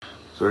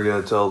So we're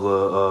gonna tell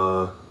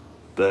the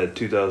that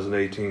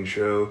 2018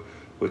 show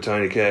with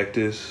Tiny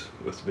Cactus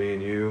with me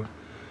and you.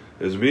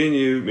 It was me and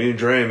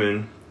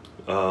Draymond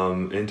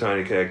in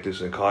Tiny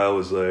Cactus, and Kyle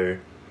was there.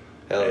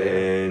 Hell yeah.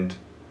 And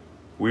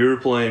we were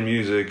playing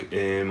music,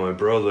 and my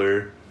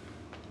brother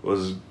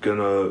was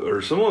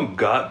or someone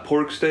got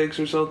pork steaks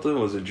or something.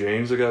 Was it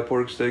James that got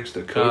pork steaks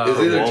to cook? It was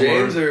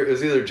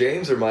either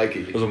James or Mikey.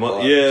 It was Took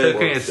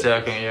me a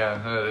second,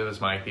 yeah. It was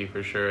Mikey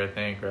for sure, I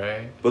think,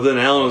 right? But then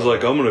Alan was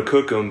like, I'm gonna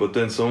cook them, but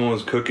then someone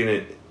was cooking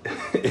it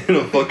in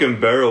a fucking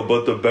barrel,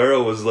 but the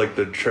barrel was like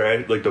the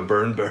trash, like the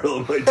burn barrel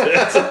of my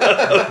dad's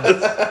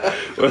house.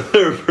 Where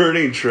they were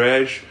burning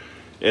trash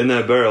in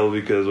that barrel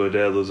because my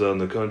dad lives out in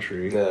the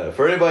country. Yeah,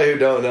 for anybody who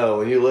don't know,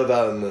 when you live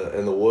out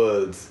in the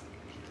woods,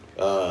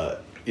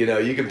 you know,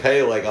 you can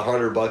pay like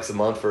 $100 a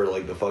month for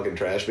like the fucking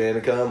trash man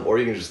to come, or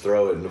you can just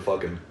throw it in the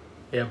fucking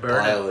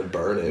pile and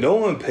burn it. No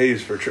one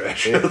pays for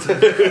trash out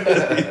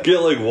there. You get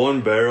like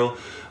one barrel.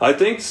 I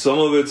think some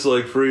of it's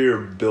like free or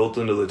built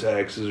into the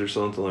taxes or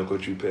something, like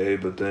what you pay,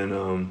 but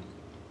then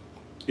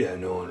yeah,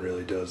 no one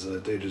really does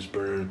that. They just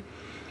burn.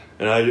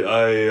 And I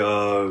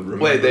remember...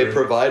 Wait, they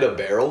provide a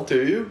barrel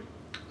to you?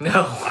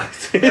 No,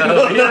 you have to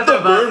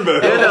burn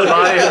barrel. You have to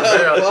buy a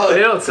barrel. They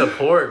don't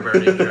support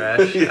burning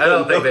trash. I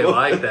don't think they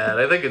like that.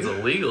 I think it's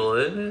illegal,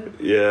 isn't it?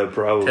 Yeah,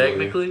 probably.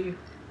 Technically.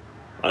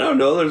 I don't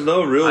know. There's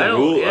no real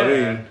rule. Yeah. I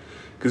mean,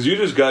 because you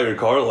just got your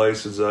car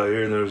license out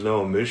here, and there's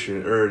no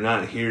emission, or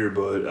not here,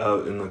 but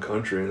out in the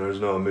country, and there's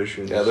no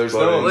emissions. Yeah, there's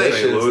no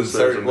emissions in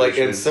certain, like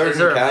in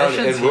certain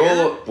counties. In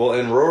rural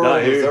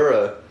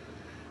Missouri,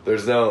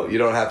 there's no. You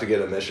don't have to get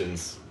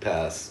emissions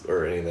pass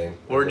or anything.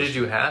 Or did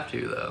you have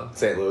to though?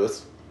 St.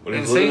 Louis. When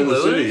in St.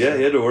 Louis, city, yeah,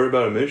 you had to worry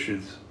about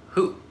emissions.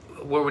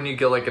 When you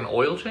get like an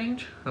oil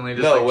change, and they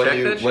just check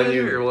that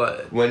shit, or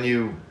what? When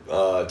you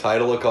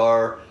title a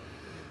car,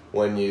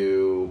 when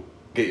you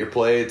get your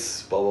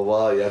plates, blah blah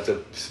blah, you have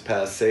to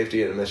pass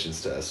safety and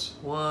emissions tests.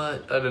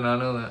 What? I did not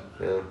know that.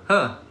 Yeah.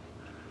 Huh.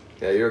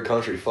 Yeah, you're a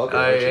country fucker.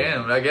 I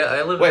am. I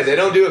live. Wait, they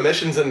don't do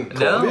emissions in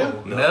Colombia?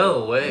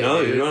 No way.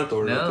 No, dude. you don't have to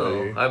worry about that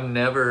here. I've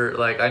never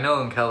I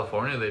know in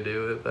California they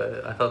do it,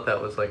 but I thought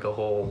that was like a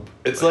whole.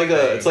 It's like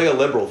a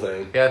liberal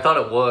thing. Yeah, I thought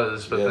it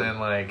was, but then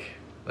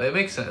it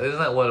makes sense. Isn't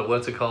that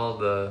what's it called?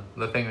 The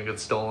thing that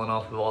gets stolen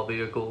off of all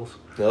vehicles.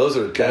 No, those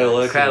are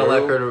Cadillac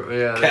converter.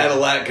 Yeah,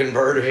 Catholic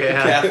converter.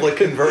 Catholic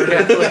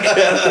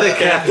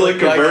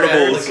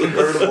convertibles.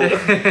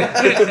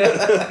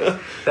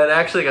 That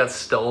actually got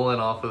stolen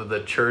off of the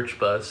church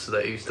bus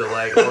that used to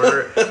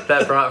order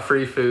that brought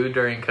free food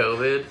during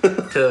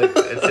COVID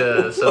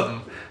to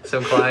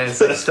some clients.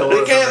 They stole it.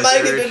 We can't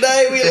make it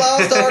today. We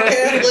lost our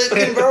Catholic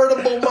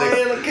convertible,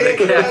 man. I can't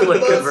ride the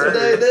bus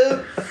today,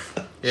 dude.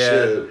 Yeah.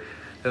 Shit.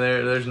 And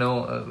there's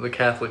no the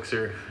Catholics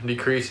are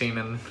decreasing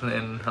in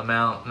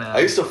amount now. I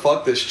used to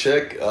fuck this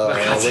chick.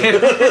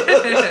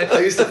 I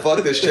used to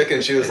fuck this chick,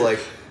 and she was like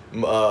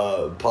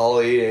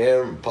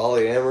polyamicable.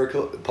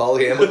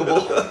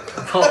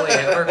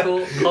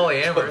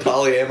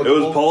 It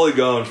was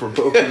Polygon from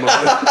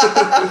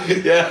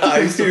Pokemon. Yeah, I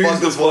used to fuck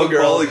this one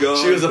girl. Polygon.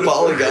 She was a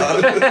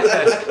polygon.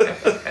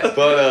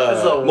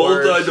 But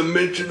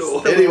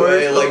multi-dimensional.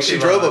 Anyway, she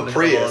drove a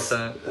Prius.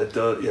 And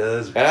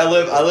I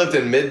I lived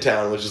in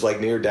Midtown, which is like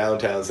near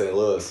downtown St.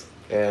 Louis.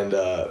 And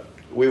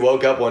we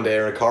woke up one day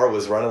and her car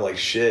was running like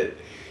shit,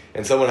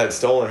 and someone had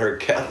stolen her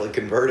Catholic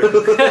converter.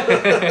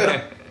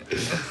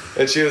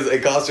 And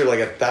it cost her like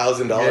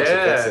 $1,000 to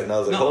fix it, and I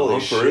was like, holy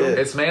shit.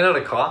 It's made out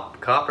of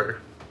copper.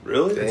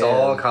 Really? It's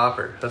all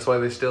copper. That's why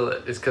they steal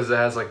it. It's because it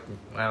has I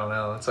don't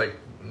know, it's like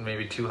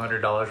maybe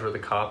 $200 worth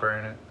of copper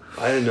in it.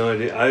 I had no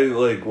idea.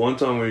 One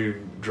time we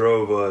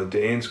drove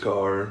Dane's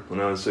car when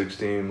I was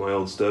 16, my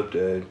old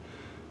stepdad,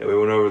 and we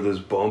went over this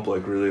bump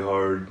really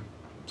hard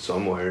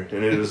somewhere,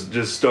 and it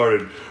just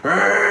started.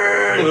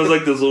 It was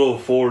like this little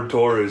Ford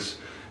Taurus.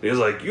 He was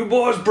like, "You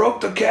boys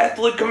broke the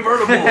Catholic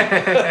convertible."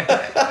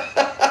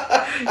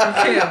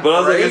 But I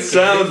was like, it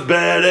sounds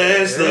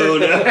badass though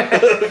now,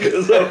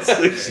 because I'm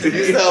 16.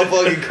 You sound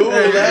fucking cool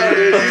now,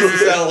 dude. You used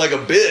to sound like a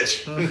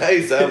bitch. Now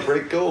you sound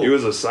pretty cool. He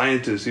was a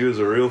scientist. He was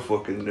a real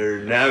fucking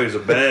nerd. Now he's a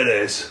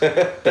badass.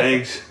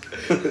 Thanks.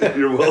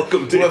 You're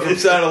welcome, dude. Went from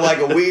sounding like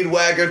a weed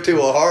whacker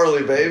to a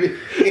Harley, baby.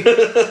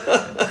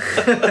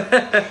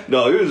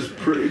 No, he was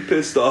pretty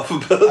pissed off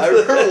about that. I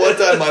remember one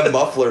time my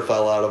muffler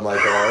fell out of my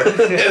car,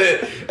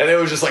 and it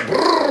was just like,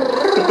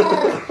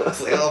 I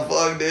was like, oh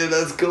fuck, dude,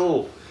 that's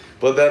cool.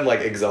 But then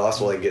exhaust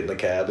will get in the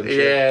cab and shit.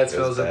 Yeah, it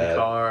smells in the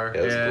car.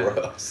 It was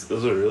gross.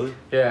 Those are really?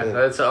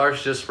 Yeah,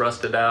 ours just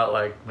rusted out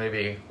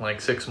maybe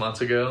 6 months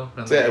ago.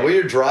 And when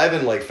you're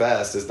driving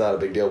fast, it's not a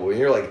big deal. But when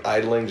you're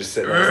idling, just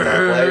sitting on a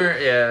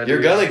stoplight,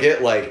 you're gonna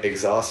get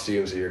exhaust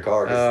fumes in your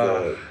car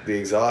because the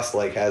exhaust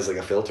has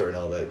a filter and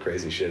all that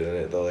crazy shit in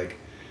it that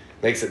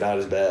makes it not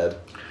as bad.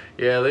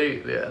 Yeah,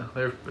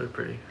 they're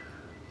pretty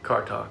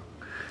car talk.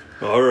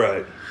 All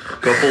right,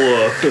 couple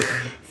of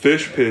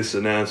fish piss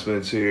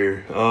announcements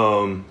here.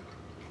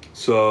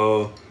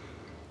 So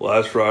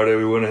last Friday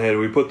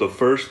we put the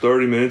first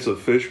 30 minutes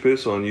of fish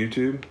piss on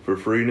YouTube for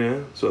free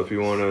now. So if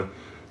you want to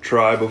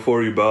try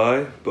before you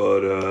buy,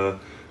 but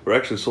we're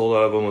actually sold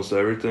out of almost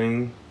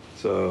everything.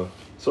 So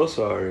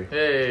sorry.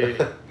 Hey.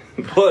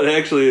 But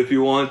actually, if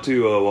you want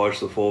to watch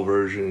the full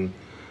version,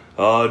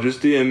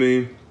 just DM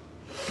me.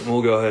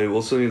 We'll go ahead.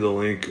 We'll send you the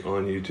link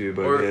on YouTube,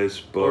 I guess.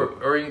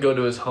 But or you can go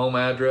to his home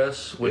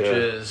address, which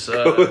is...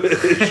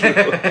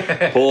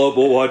 Pull up,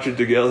 we'll watch it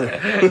together.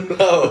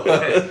 Oh.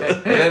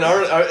 And then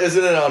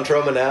isn't it on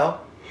Troma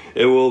now?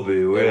 It will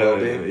be. It will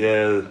be?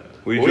 Yeah.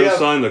 We just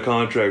signed the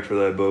contract for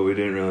that, but we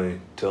didn't really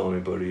tell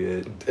anybody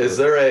yet. Is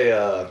there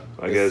a...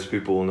 I guess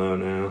people will know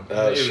now.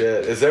 Oh,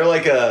 shit. Is there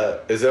like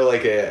a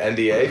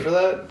NDA for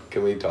that?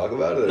 Can we talk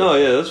about it? No,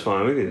 yeah, that's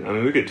fine.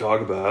 We could talk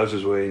about it. I was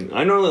just waiting.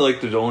 I normally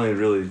like to only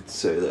really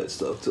say that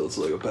stuff till it's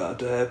like about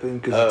to happen,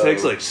 because it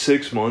takes like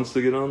 6 months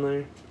to get on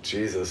there.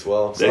 Jesus,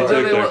 well...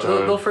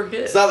 They'll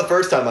forget. It's not the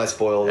first time I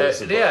spoiled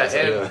it. And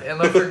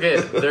they'll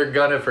forget. They're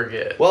gonna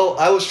forget. Well,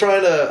 I was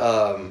trying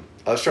to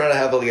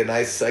have like a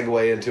nice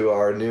segue into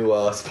our new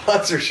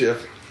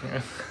sponsorship.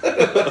 I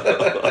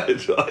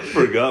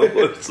forgot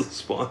what's the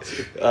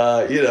sponsor.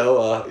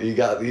 You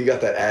got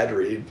that ad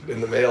read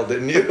in the mail,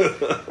 didn't you?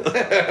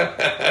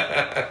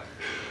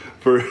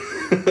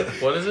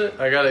 What is it?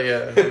 I got it.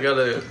 Yeah,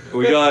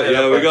 we got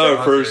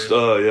our first. It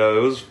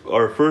was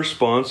our first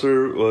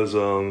sponsor was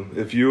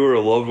if you or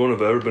a loved one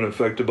have ever been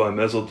affected by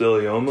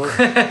mesothelioma.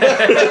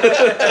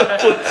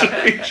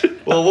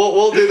 Well,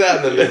 we'll do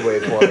that in the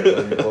midway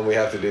point when we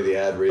have to do the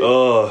ad read.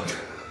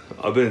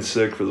 I've been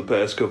sick for the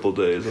past couple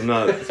days. I'm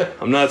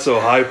not so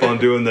hype on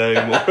doing that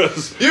anymore.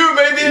 You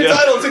may be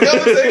entitled to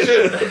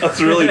compensation. I was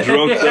really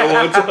drunk that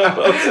one time.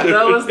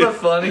 That was the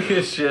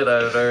funniest shit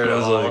I've heard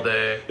all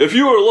day. If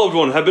you or a loved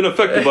one have been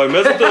affected by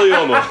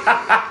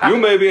mesothelioma, you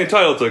may be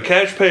entitled to a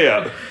cash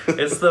payout.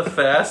 It's the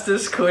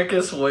fastest,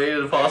 quickest way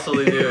to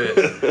possibly do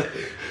it.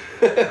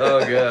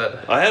 Oh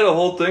god. I had a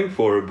whole thing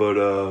for it, but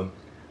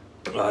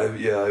I've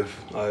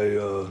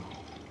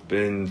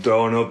been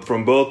throwing up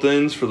from both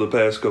ends for the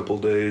past couple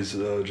days.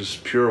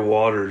 Just pure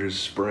water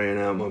just spraying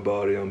out my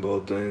body on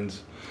both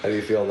ends. How do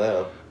you feel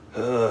now?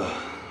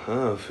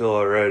 I feel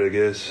alright, I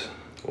guess.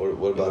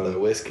 What about that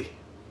whiskey?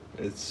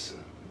 It's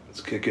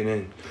kicking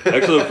in.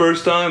 Actually, the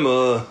first time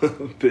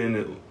I've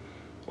been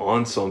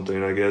on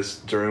something, I guess,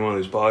 during one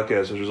of these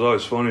podcasts, which is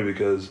always funny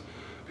because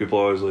people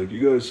are always like,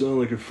 you guys sound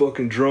like you're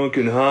fucking drunk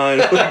and high.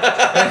 Like,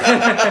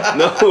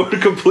 no, we're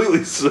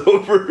completely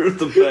sober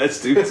the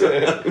past 2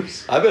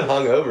 times. I've been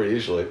hungover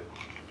usually.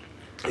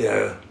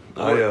 Yeah.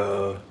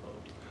 I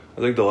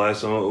think the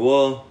last time, I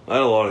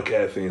had a lot of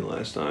caffeine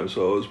last time,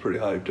 so I was pretty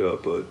hyped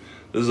up, but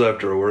this is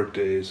after a work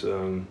day,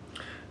 so...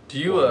 Do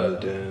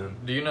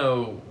you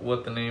know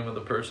what the name of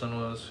the person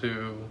was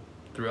who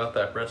threw out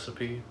that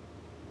recipe?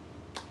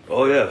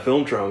 Oh yeah,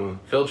 Film Trauma.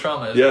 Film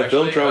Trauma.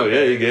 Film Trauma.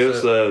 Okay, yeah, he gave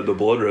us the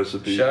blood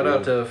recipe. Shout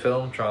out to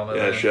Film Trauma.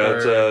 Yeah, shout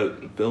out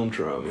to Film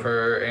Trauma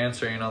for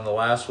answering on the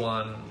last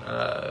one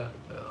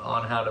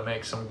on how to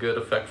make some good,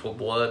 effectual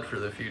blood for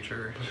the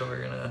future. So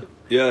we're gonna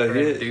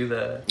do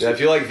that. Yeah, if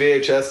you like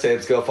VHS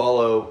tapes, go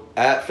follow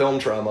at Film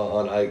Trauma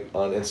on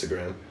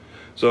Instagram.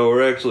 So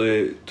we're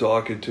actually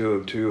talking to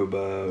him too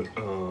about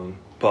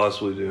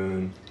possibly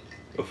doing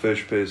a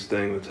fish piss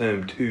thing with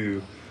him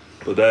too.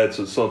 But that's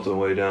something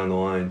way down the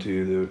line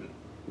too that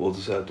we'll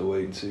just have to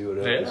wait and see what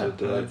happens with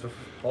that.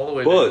 All the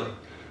way but down.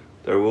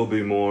 There will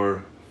be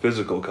more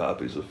physical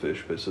copies of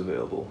Fish Piss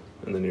available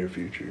in the near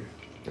future.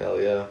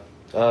 Hell yeah.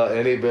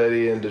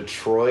 Anybody in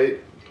Detroit,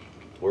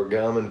 we're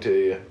coming to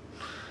you.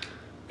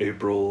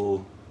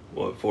 April,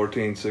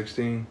 14,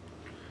 16?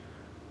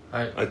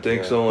 I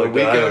think so. Like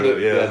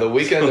that. The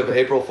weekend of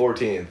April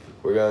 14th.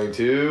 We're going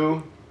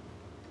to...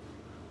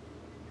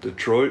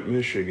 Detroit,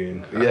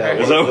 Michigan. Yeah,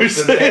 is that what you're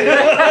saying?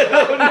 I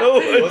don't know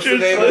what what's the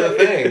name of the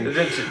thing?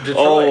 Detroit.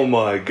 Oh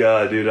my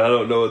god, dude! I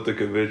don't know what the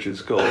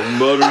convention's called.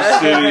 Motor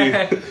City.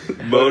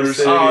 The Motor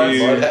City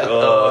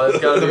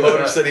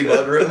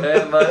Mudroom.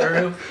 Yeah,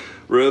 Mudroom.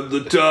 Rev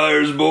the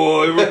tires,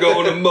 boy. We're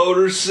going to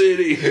Motor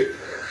City.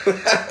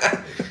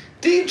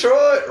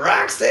 Detroit,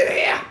 Rock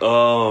City.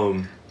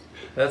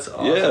 That's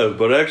awesome. Yeah,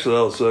 but actually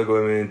that'll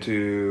segue me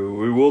into...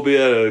 We will be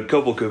at a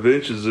couple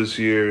conventions this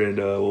year, and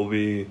we'll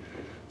be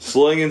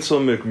slinging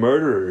some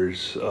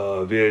McMurderers,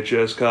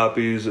 VHS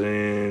copies,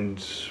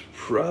 and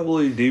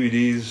probably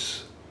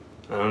DVDs.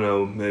 I don't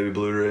know, maybe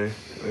Blu-ray.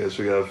 I guess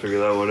we gotta figure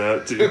that one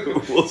out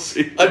too. We'll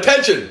see.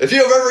 Attention! If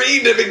you have ever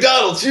eaten at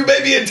McDonald's, you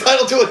may be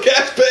entitled to a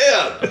cash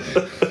payout.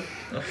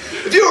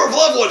 If you or a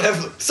loved one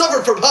have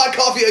suffered from hot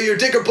coffee on your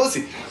dick or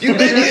pussy, you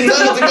may be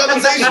entitled to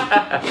compensation.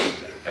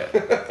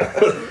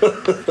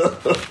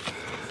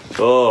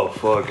 Oh,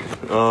 fuck.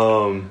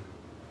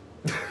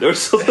 There's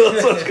something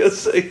else I was gonna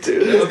say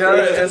too.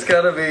 It's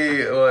gotta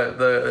be what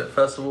the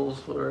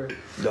festivals were.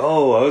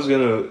 No, it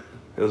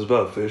was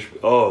about fish.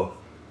 Oh,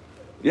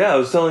 yeah, I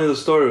was telling you the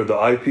story with the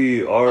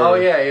IP.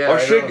 Our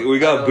shit we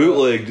got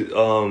bootlegged.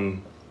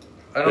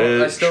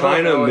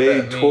 China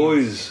made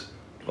toys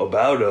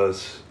about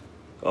us.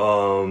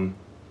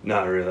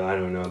 Not really. I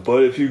don't know.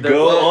 But if you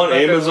go on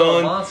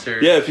Amazon,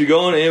 if you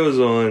go on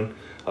Amazon,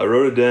 I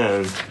wrote it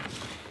down.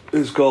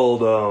 It's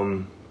called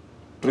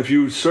if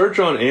you search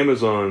on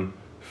Amazon,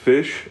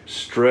 fish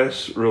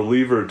stress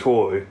reliever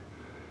toy,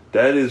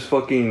 that is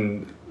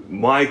fucking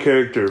my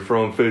character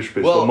from Fish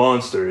Piss, the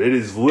monster. It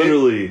is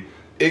literally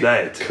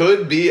that. It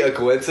could be a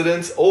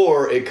coincidence,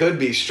 or it could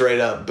be straight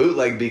up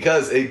bootleg,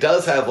 because it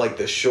does have like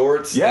the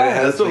shorts. Yeah, and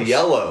it has the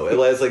yellow. It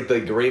has like the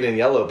green and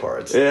yellow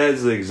parts. It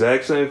has the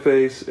exact same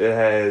face. It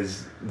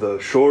has the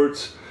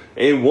shorts.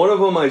 And one of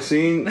them I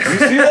seen. You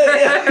see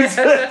that? Yeah,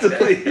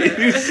 exactly.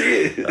 You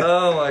see it.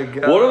 Oh my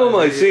god. One of them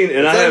I seen,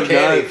 and it's I have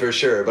uncanny not for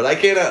sure, but I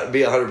cannot be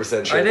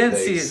 100% sure. I didn't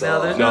see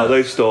it. No,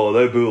 they stole it.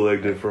 They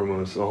bootlegged it from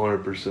us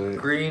 100%.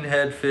 Green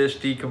head fish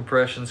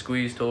decompression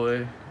squeeze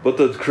toy. But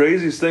the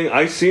craziest thing,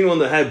 I seen one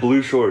that had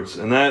blue shorts,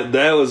 and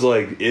that was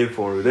like it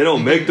for me. They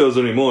don't make those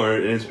anymore,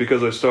 and it's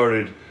because I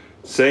started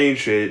saying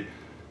shit,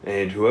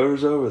 and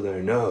whoever's over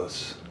there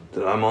knows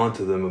that I'm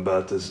onto them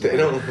about this. They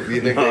don't. You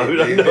think they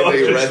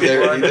read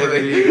their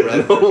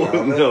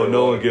comment?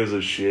 No one gives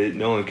a shit.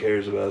 No one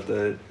cares about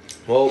that.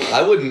 Well,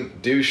 I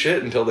wouldn't do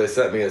shit until they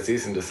sent me a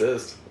cease and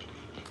desist.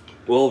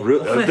 Well,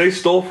 really, they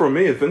stole from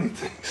me, if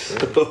anything.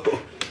 So,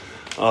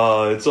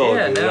 it's all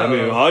good. No. I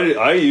mean,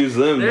 I use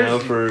them now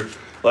for,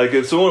 like,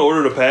 if someone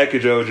ordered a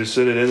package, I would just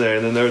sit it in there,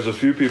 and then there was a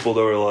few people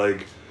that were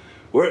like,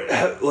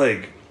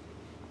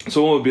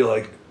 someone would be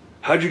like,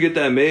 how'd you get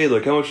that made?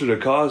 Like, how much did it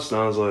cost? And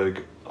I was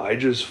like, I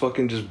just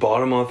bought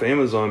them off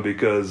Amazon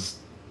because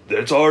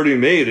it's already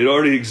made. It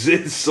already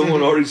exists.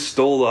 Someone already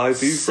stole the IP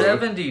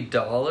from it.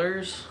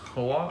 $70?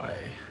 Why?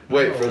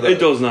 Wait for that. It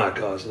does not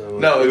cost that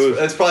much. No,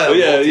 it's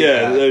probably a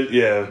multi-pack.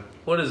 Yeah.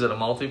 What is it, a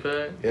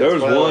multi-pack? Yeah, there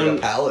was one like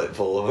a pallet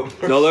full of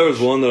them. No, there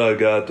was one that I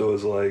got that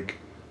was like,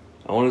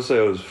 I want to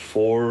say it was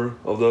 4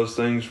 of those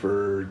things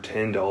for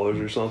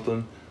 $10 or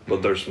something,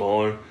 but they're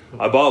smaller.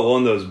 I bought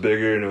one that was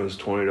bigger and it was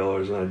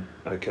 $20, and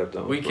I kept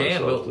that one. We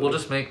can, but we'll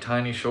just make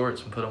tiny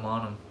shorts and put them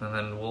on them, and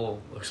then we'll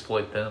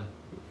exploit them.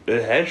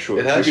 It has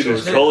shorts. You could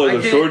just color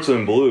the shorts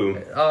in blue.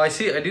 Oh, I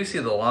do see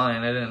the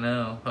line. I didn't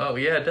know. Oh,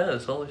 yeah, it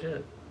does. Holy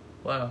shit.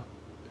 Wow.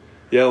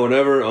 Yeah,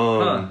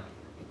 whenever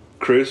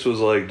Chris was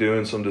like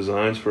doing some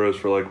designs for us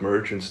for like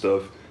merch and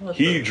stuff,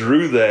 he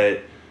drew that,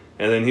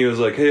 and then he was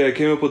like, hey, I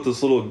came up with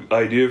this little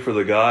idea for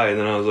the guy, and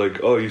then I was like,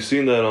 oh, you've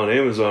seen that on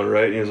Amazon,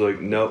 right? And he was like,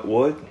 no,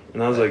 what?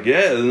 And I was like,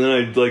 yeah, and then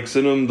I like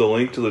sent him the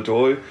link to the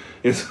toy.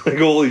 It's like,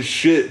 holy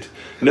shit.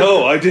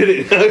 No, I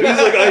didn't. He was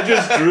like, I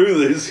just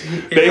drew this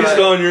based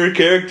on your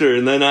character.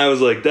 And then I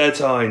was like, that's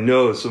how I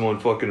know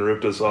someone fucking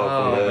ripped us off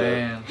on that. Oh,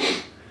 man.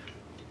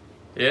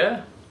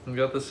 Yeah, we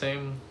got the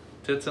same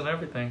tits and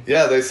everything.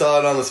 Yeah, they saw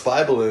it on the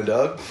spy balloon,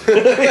 dog.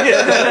 They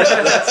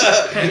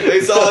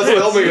saw us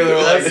filming and they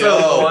were like,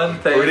 yo, one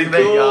thing pretty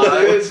cool,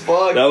 dude.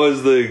 Fuck. That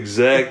was the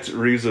exact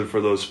reason for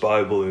those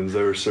spy balloons.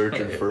 They were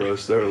searching for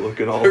us. They were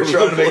looking all over the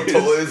trying to make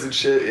place. toys and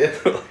shit,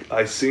 yeah.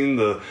 I seen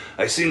the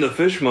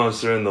fish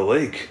monster in the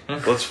lake.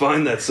 Let's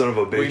find that son of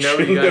a bitch. We know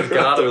you guys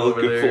got him over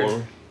there. For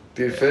him.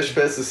 Dude, fish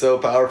piss is so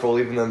powerful,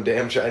 even them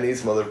damn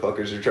Chinese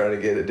motherfuckers are trying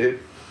to get it, dude.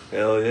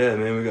 Hell yeah,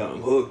 man, we got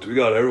them hooked. We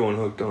got everyone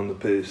hooked on the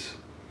piss.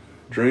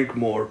 Drink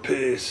more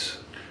piss.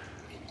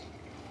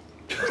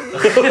 You were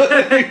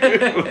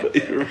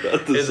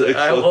about to say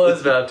I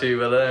was about to,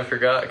 but then I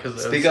forgot because I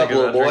was Speak up, thinking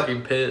little about boy.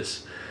 drinking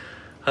piss.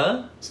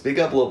 Huh? Speak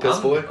up, little piss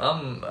boy.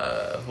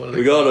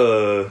 We got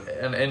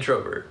an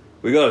introvert.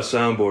 We got a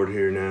soundboard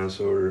here now,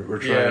 so we're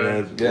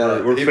trying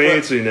to. We're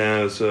fancy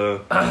now,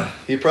 so.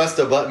 He pressed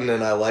a button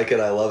and I like it,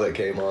 I love it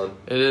came on.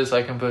 It is.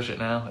 I can push it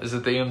now. Is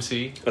it the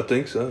MC? I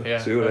think so. Yeah.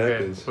 See what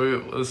happens.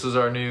 This is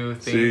our new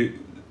theme. See.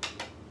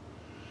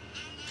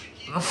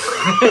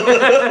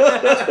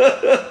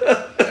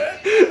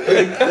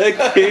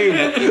 That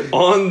came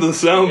on the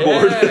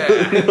soundboard.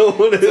 Yeah. No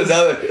one is.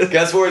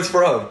 Guess where it's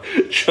from?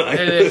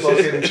 China. It is.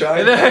 Fucking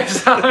China.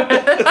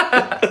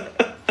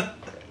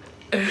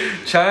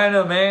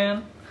 China,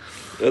 man.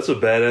 That's a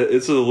bad.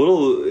 It's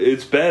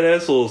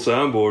badass little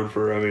soundboard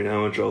for. I mean,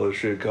 how much all this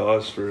shit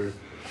costs for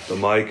the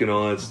mic and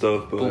all that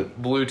stuff,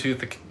 but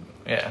Bluetooth.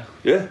 Yeah.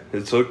 Yeah,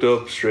 it's hooked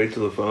up straight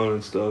to the phone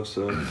and stuff,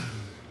 so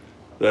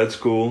that's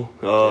cool.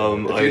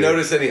 If you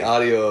notice any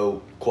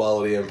audio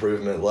quality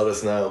improvement, let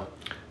us know.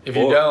 If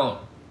you don't,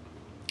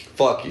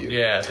 fuck you.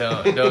 Yeah,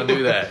 don't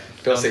do that.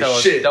 Don't say tell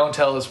shit. Us, don't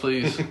tell us,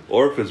 please.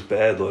 Or if it's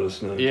bad, let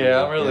us know.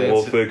 Yeah,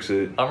 we'll fix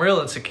it. I'm real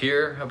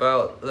insecure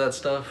about that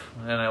stuff,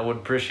 and I would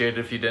appreciate it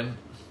if you didn't.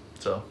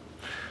 So,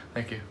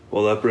 thank you.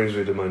 Well, that brings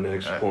me to my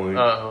next point.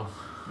 Uh-oh.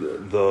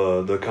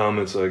 The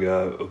comments I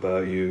got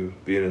about you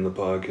being in the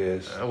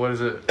podcast. What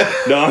is it?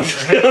 No, I'm just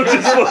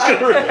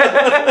fucking around.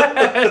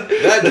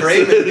 That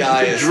Draymond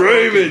guy is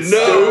Draymond,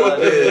 no.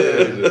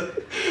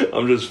 stupid.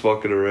 I'm just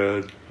fucking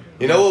around.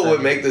 You know what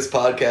would make this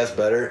podcast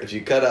better? If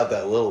you cut out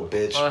that little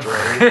bitch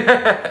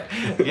Draymond.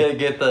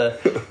 Get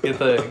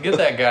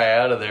that guy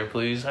out of there,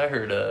 please. I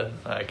heard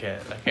I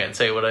can't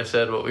say what I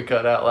said, what we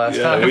cut out last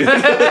time.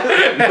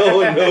 No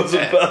one knows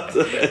about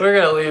that.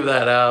 We're gonna leave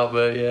that out,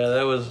 but yeah,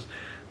 that was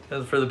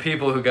for the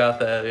people who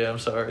got that. Yeah, I'm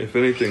sorry. If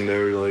anything, they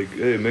were like,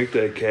 "Hey, make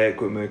that cat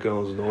quit making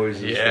all those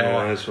noises." Yeah. From the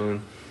last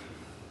one.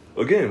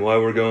 Again, why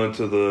we're going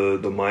to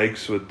the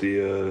mics with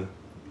the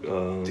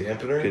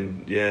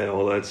dampener,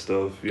 all that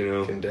stuff,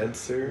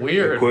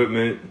 condenser,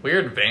 equipment. We're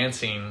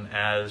advancing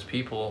as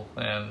people,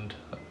 and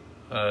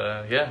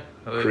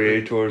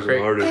creators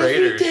and artists.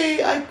 Every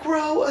day I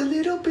grow a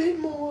little bit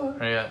more.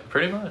 Yeah,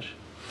 pretty much.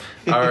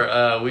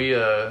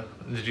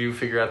 Did you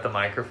figure out the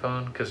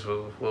microphone? Because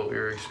what we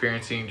were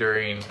experiencing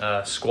during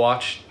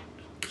Squatch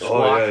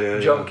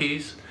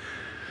Junkies.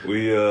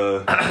 We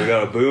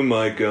got a boom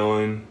mic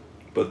going,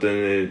 but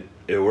then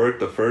it worked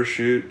the first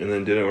shoot and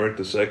then didn't work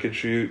the second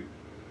shoot,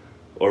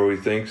 or we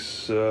think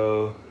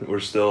so.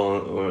 We're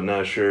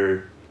not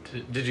sure.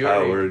 Did you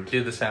already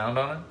do the sound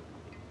on it?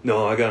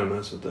 No, I gotta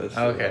mess with that.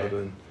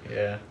 Okay.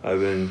 I've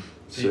been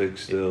sick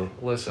still.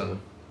 Listen.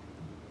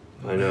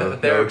 I know.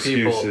 There no are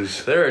excuses.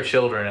 People, there are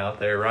children out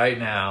there right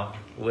now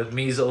with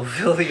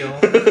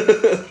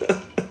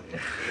mesothelioma.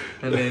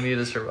 And they need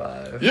to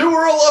survive. You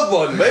were a loved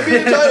one, maybe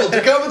entitled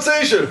to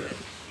compensation.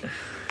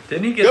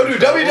 Didn't he get Go to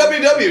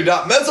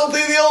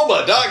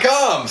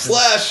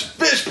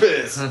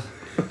www.mesothelioma.com/fishpiss.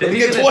 You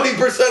get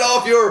 20%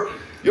 off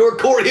your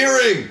court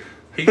hearing.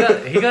 He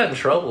got in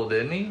trouble,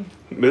 didn't he?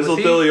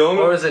 Mesothelioma?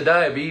 Or was it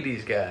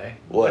diabetes guy?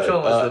 What? Which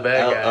one was the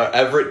bad guy?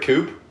 Everett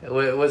Koop.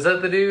 Was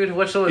that the dude?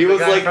 Which one was he the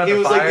was guy like from he the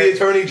was fire? like the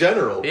attorney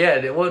general.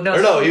 Yeah. Well, no.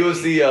 Or no, he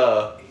was the.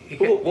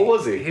 What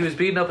was he? He was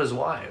beating up his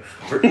wife.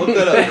 Look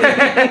that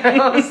up.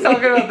 I was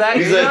talking about that.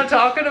 You know what I'm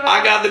talking about?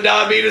 I got the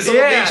diabetes on the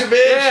beach,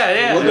 bitch.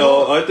 Yeah.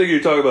 No, I think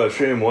you're talking about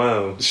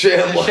ShamWow.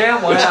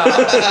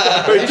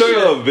 ShamWow. Are you talking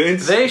about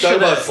Vince? They talking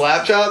about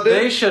Slapchop, dude?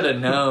 They should have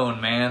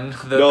known, man.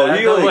 The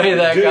like, way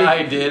that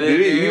guy did it.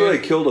 He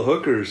like killed a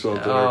hooker or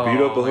something, or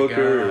beat up a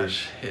hooker.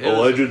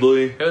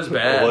 Allegedly. It was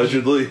bad.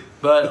 Allegedly.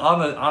 But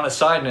on a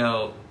side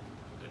note,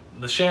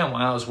 the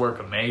ShamWows work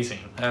amazing.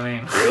 I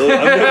mean, really?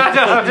 I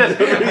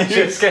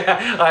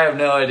have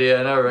no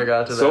idea. I never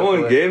got to that.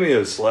 Someone gave me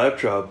a slap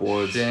chop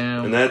once,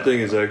 Damn. and that thing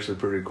is actually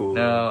pretty cool.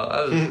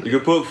 No, you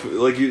can put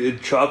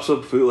it chops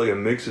up food, like it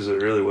mixes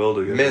it really well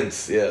together.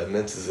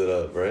 Minces it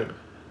up, right?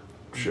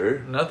 Sure.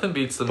 Nothing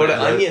beats the put an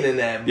onion in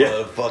that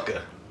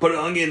motherfucker. Put an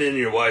onion in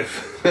your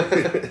wife,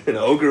 and an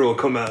ogre will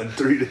come out in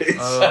 3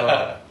 days.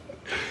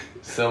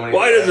 So many.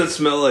 Why does it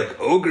smell like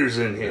ogres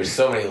in here? There's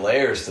so many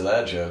layers to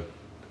that joke.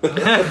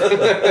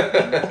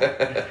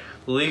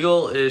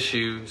 Legal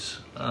issues.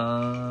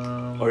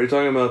 Are you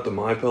talking about the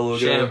MyPillow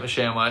guy?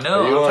 ShamWow.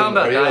 No, I'm talking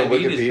about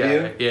diabetes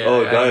guy. Yeah,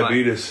 oh,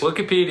 diabetes.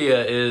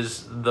 Wikipedia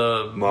is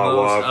the My most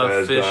wife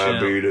has efficient.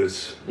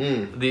 diabetes.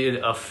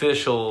 The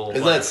official.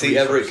 Isn't that C.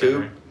 Everett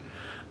Koop?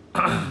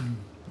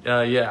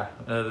 Yeah.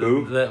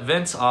 Who? That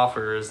Vince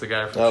Offer is the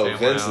guy from ShamWow.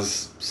 Vince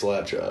is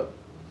Slapchop.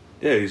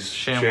 Yeah, he's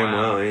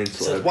ShamWow. He ain't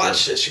says,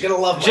 watch this, you're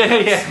gonna love my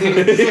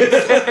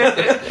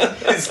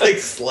He's like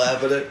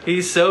slapping it.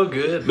 He's so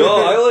good. No,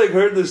 I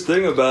heard this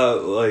thing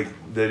about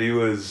that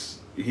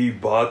he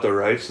bought the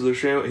rights to the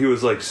ShamWow. He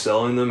was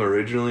selling them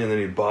originally, and then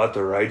he bought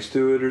the rights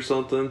to it or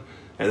something,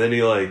 and then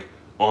he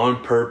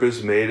on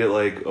purpose made it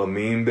a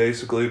meme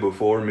basically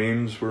before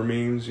memes were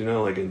memes,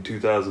 in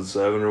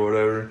 2007 or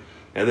whatever,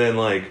 and then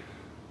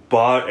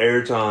bought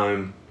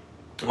airtime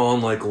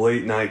on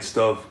late night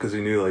stuff because he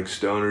knew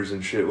stoners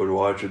and shit would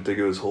watch it, think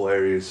it was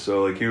hilarious.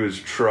 So he was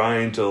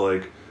trying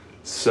to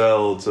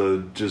sell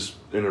to just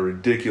in a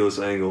ridiculous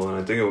angle, and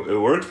I think it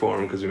worked for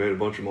him because he made a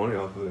bunch of money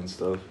off of it and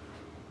stuff.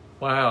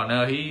 Wow,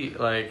 no, he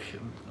I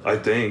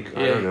think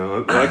I don't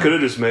know. I could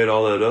have just made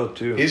all that up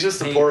too. He's just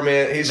the poor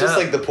man. He's just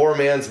the poor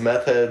man's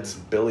meth head's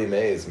Billy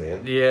Mays,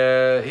 man.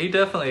 Yeah, he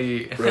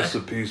definitely. Rest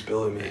in peace,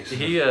 Billy Mays.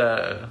 He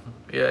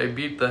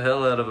beat the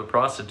hell out of a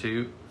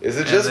prostitute. Is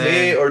it just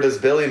me, or does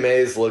Billy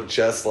Mays look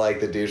just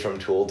like the dude from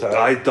Tool Time?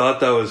 I thought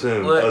that was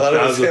him. I thought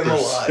it was him a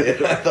lot.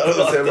 I thought it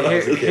was him when I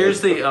was a kid. Here's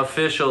the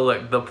official,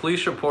 the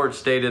police report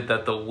stated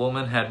that the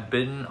woman had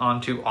bitten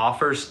onto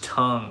Offer's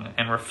tongue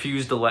and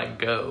refused to let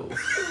go.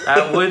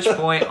 At which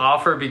point,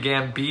 Offer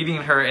began beating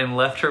her and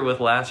left her with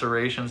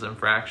lacerations and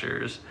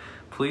fractures.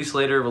 Police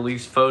later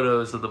released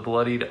photos of the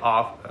bloodied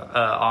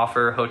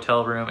Offer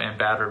hotel room and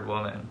battered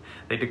woman.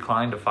 They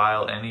declined to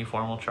file any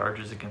formal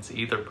charges against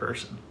either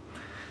person.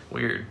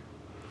 Weird.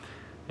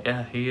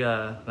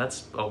 Yeah,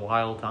 that's a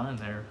wild time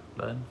there,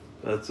 bud.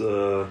 That's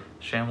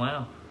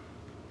ShamWow.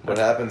 What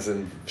happens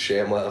in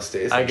ShamWow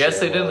stays? I guess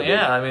they didn't.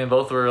 Yeah, I mean,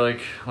 both were well,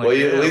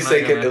 at least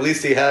at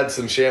least he had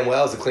some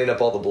ShamWows to clean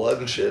up all the blood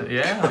and shit.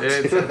 Yeah,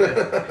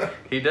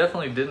 he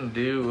definitely didn't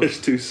do.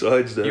 There's two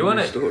sides to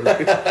every story.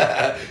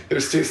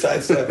 There's two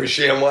sides to every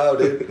ShamWow,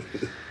 dude.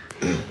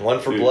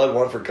 One for blood,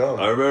 one for cum.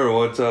 I remember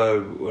one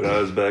time when I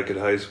was back in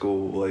high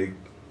school, I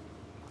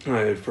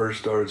had first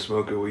started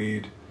smoking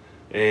weed.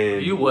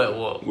 And we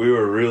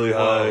were really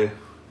high.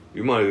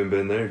 You might have even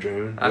been there,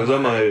 Draymond.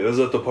 It was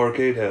at the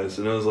Parkade house,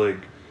 and it was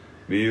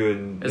you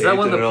and is that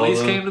when the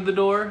police came to the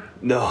door?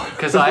 No,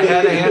 because I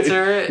had to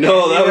answer it.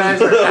 No, that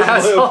was my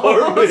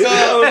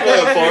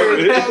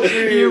apartment.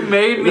 You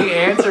made me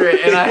answer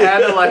it, and I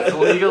had to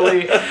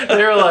legally.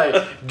 They were like,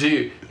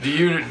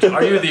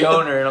 are you the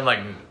owner? And I'm like,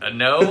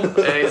 no.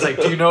 And he's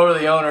like, do you know where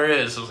the owner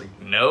is? I was like,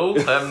 no,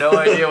 I have no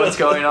idea what's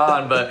going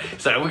on. But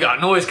it's we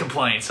got noise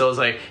complaints. So I was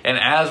like, and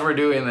as we're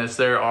doing this,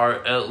 there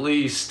are at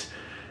least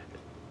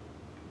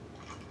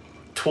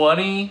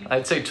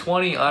I'd say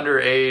 20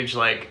 underage,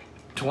 like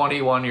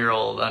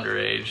 21-year-old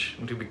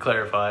underage, to be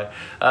clarified,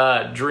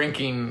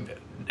 drinking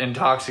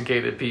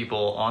intoxicated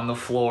people on the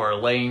floor,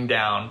 laying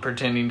down,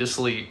 pretending to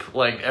sleep.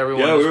 Like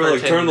everyone. Yeah, we were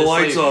like, turn the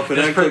lights off and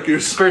act like you're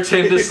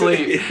pretend to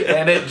sleep. Yeah.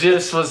 And it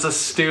just was a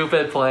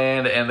stupid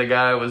plan. And the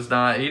guy was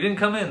not. He didn't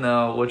come in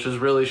though, which was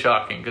really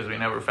shocking because we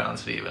never found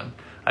Steven.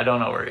 I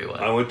don't know where he went.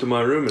 I went to my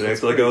room and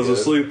acted like I was good.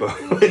 asleep.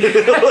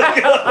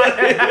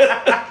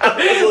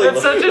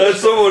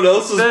 That's someone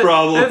else's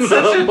problem.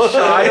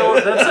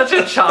 That's such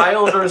a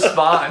child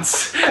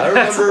response. I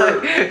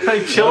remember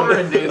like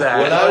children do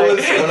that. When I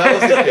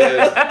was a kid.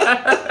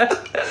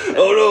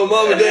 Oh no,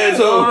 mom and dad's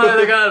home. Oh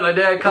my god, my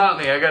dad caught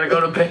me. I gotta go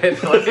to bed.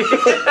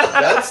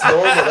 That's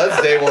normal. That's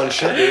day one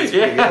shit. It's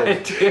pretty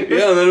good. Dude.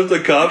 Yeah, and then if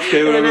the cops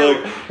came in, I'd be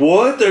like,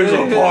 "What? There's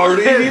a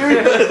party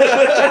here?"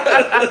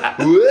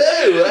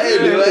 Whoa, I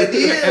had no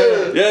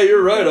idea. Yeah,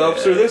 you're right,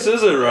 officer. This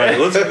isn't right.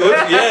 Let's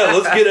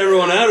get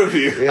everyone out of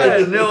here. Yeah. I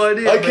had no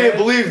idea. I can't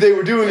believe they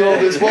were doing all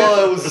this while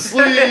I was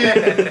asleep.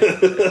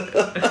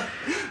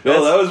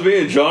 No, that was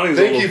me and Johnny's.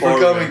 Thank you for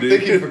coming. Dude.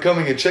 Thank you for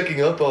coming and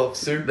checking up,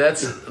 officer.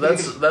 That's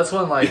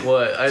when like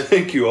what I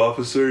Thank you,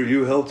 officer.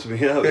 You helped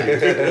me out.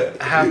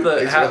 half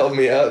Thanks for helping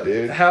me out,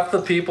 dude. half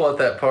the people at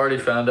that party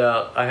found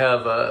out I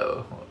have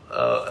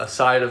a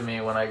side of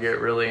me when I get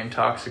really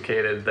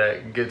intoxicated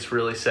that gets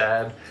really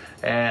sad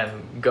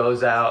and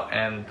goes out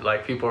and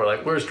like people are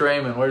like, "Where's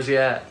Draymond? Where's he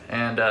at?"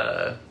 And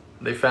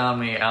they found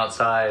me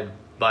outside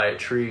by a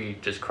tree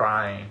just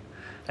crying.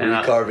 Were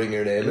you carving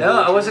your name?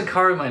 No, I wasn't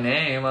carving my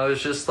name. I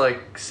was just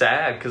like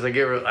sad because I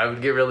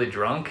would get really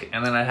drunk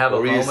and then I'd have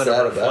a moment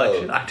of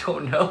reflection. About? I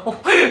don't know.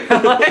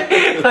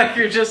 like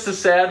you're just a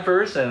sad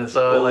person.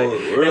 So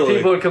really? and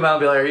people would come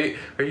out and be like,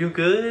 "Are you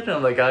good?" And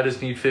I'm like, "I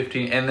just need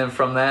 15." And then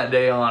from that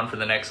day on, for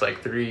the next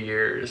like 3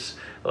 years,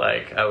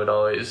 like I would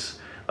always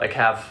like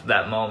have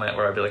that moment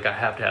where I'd be like, I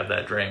have to have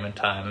that Draymond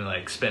time and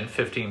like spend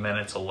 15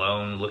 minutes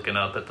alone looking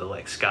up at the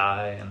like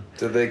sky. And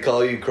did they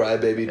call you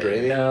Crybaby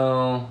Draymond?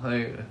 no,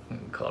 they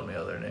called me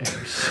other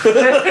names.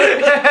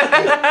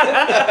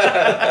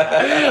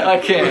 I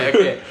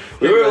can't.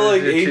 We were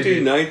like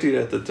 18, 19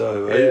 at the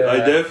time. Yeah. I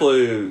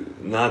definitely,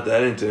 not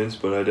that intense,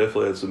 but I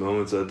definitely had some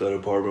moments at that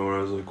apartment where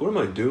I was like, what am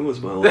I doing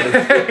with my life?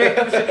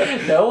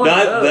 No one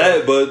Not knows.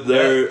 that, but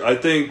I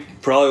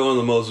think probably one of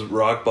the most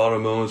rock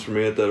bottom moments for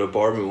me at that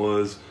apartment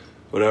was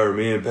whenever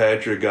me and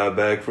Patrick got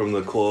back from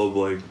the club.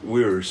 Like,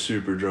 we were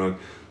super drunk.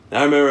 And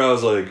I remember I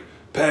was like,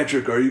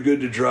 Patrick, are you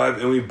good to drive?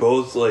 And we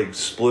both like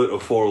split a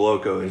Four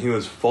Loko, and he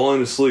was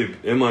falling asleep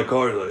in my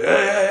car. He's like,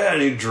 yeah,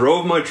 and he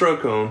drove my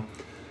truck home.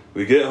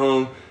 We get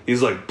home,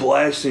 he's like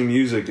blasting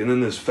music, and then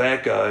this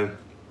fat guy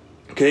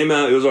came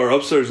out. It was our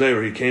upstairs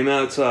neighbor. He came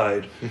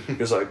outside. He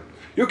was like,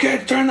 you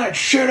can't turn that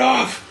shit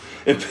off.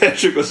 And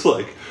Patrick was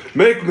like,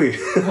 make me.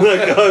 And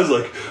that guy was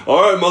like,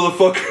 all right,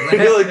 motherfucker.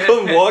 And he like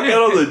come walk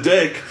out on the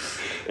deck.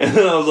 And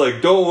then I was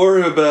like, don't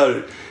worry about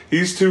it.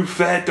 He's too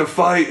fat to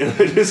fight. And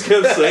I just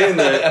kept saying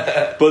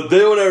that. But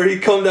then whenever he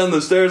come down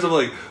the stairs, I'm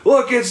like,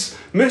 look, it's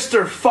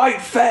Mr.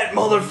 Fight Fat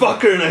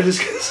Motherfucker. And I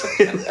just kept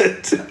saying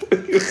that too.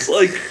 He was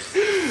like,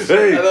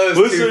 hey,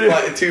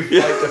 listen. Too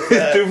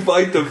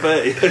fight to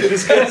fat. I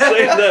just kept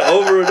saying that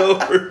over and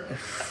over.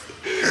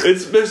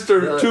 It's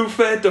Mr. Too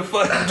Fat to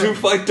Fight, Too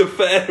Fight to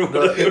Fat,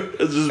 whatever.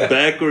 It's just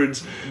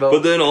backwards. But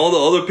then all the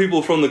other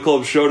people from the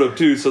club showed up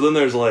too. So then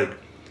there was like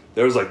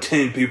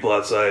 10 people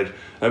outside.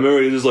 I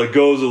remember he just like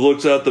goes and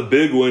looks out the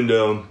big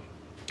window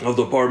of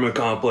the apartment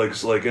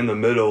complex, like in the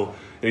middle,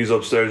 and he's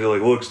upstairs. He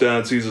like looks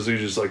down, sees us, he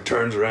just like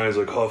turns around, he's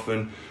like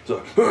huffing, he's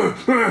like,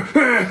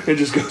 and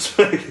just goes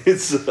back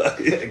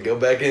inside. Go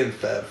back in,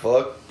 fat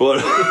fuck.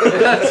 But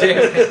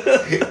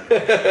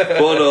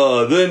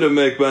then to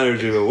make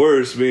matters even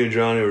worse, me and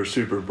Johnny were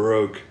super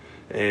broke,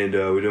 and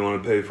we didn't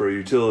want to pay for our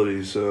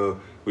utilities, so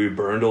we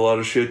burned a lot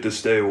of shit to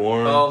stay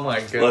warm. Oh my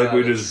god! Like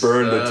we just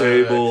burned the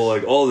table,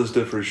 like all this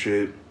different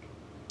shit.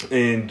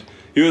 And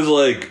he was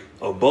like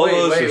above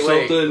us or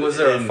something. Was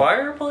there a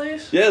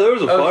fireplace? Yeah, there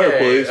was a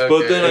fireplace,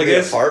 but then I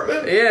guess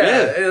apartment.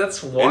 Yeah,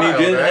 that's wild. And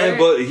he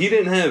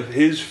didn't right? have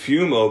his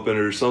fume open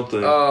or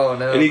something. Oh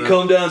no! And he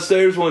come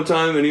downstairs one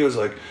time and he was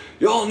like,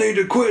 "Y'all need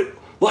to quit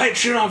lighting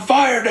shit on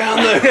fire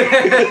down there."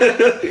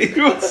 He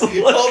was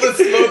like, all the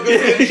smoke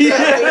was he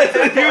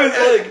was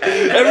like,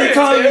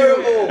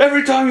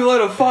 every time you light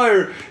a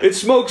fire, it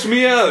smokes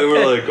me out. And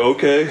we're like,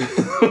 okay,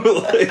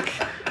 like.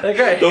 That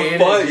guy The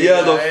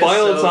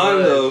final so time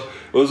much. though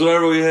was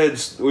whenever we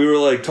were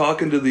like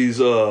talking to these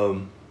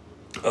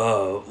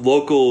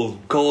local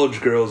college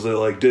girls that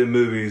like did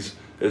movies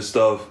and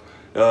stuff.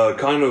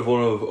 Kind of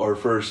one of our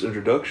first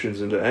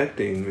introductions into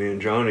acting, me and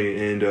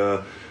Johnny, and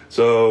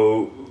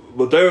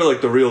but they were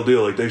like the real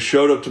deal. Like they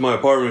showed up to my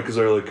apartment because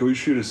they were like, "Can we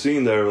shoot a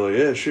scene there?" We're like,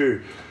 "Yeah,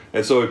 sure."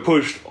 And so we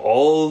pushed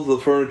all the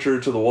furniture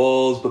to the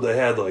walls, but they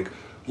had like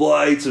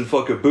lights and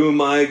fucking boom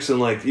mics and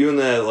like even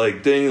that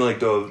like thing like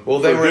they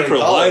were in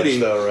college lighting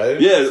though, right?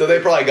 Yeah, so they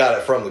probably got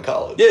it from the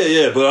college.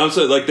 Yeah, but I'm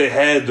saying like they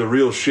had the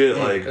real shit,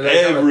 like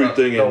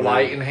everything the in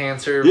light there.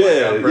 enhancer,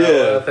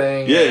 umbrella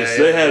thing. Yes,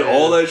 they had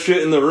all that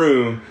shit in the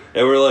room,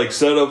 And we're like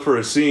set up for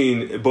a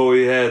scene, but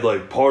we had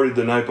like partied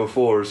the night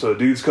before. So a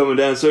dude's coming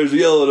downstairs to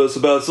yell at us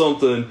about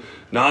something,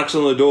 knocks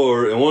on the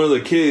door, and one of the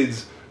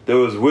kids that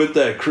was with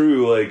that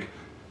crew like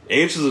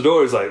answers the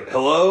door. He's like,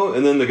 "Hello,"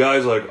 and then the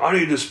guy's like, "I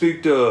need to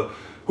speak to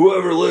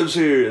whoever lives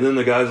here." And then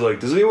the guy's like,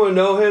 "Does anyone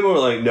know him?" Or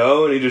like,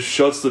 "No," and he just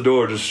shuts the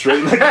door just straight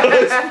in the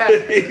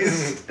guy's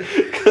face.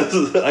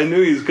 Because I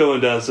knew he was coming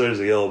downstairs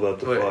to yell about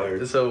the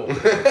fire. So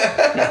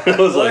I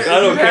was like, I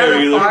don't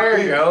care either. Fire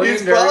going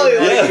He's probably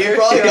he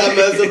probably got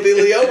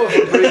mesothelioma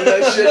for bringing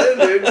that shit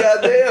in, dude.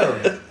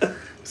 Goddamn.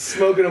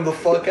 Smoking them the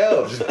fuck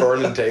out, just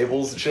burning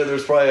tables and shit.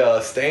 There's probably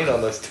a stain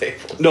on those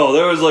tables. No,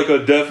 there was like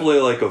definitely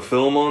like a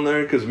film on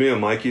there because me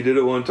and Mikey did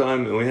it one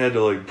time and we had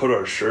to like put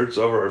our shirts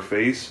over our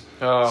face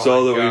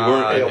so that we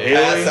weren't You'll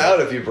pass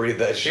out if you breathe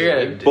that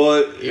shit.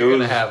 But you're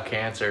gonna have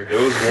cancer. It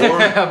was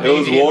warm. It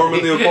was warm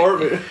in the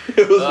apartment.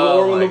 It was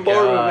warm in the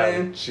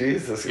apartment, man.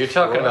 Jesus, you're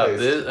talking about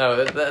this?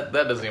 Oh, that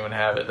doesn't even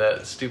have it.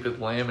 That stupid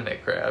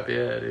laminate crap.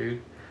 Yeah,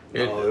 dude.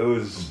 No, it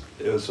was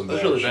some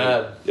bad really shit.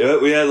 bad. Yeah,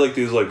 we had like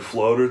these like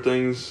floater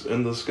things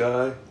in the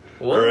sky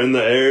or in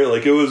the air.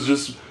 Like it was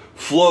just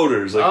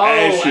floaters, like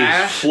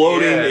ashes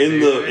floating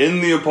in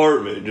the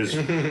apartment, just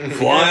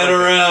flying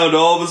around.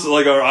 All of us,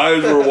 like our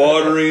eyes were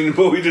watering,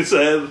 but we just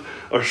had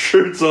our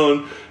shirts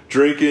on,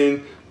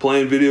 drinking,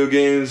 playing video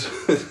games.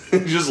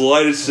 Just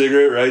light a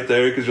cigarette right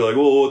there because you're like,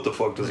 well, what the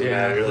fuck does it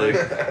matter? Like,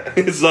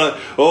 it's not.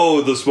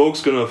 Oh, the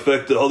smoke's gonna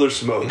affect the other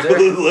smoke.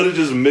 Let it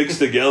just mix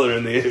together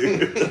in the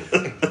air.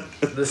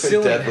 The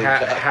ceiling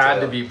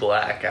had to be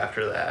black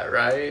after that,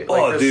 right?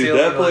 Like oh, dude,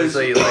 that place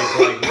like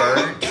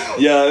burnt.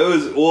 Yeah, it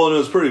was. Well, and it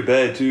was pretty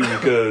bad too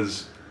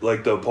because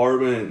like the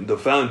apartment, the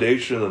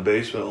foundation in the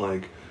basement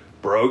like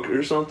broke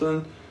or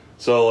something.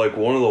 So like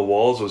one of the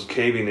walls was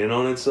caving in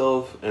on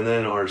itself, and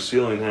then our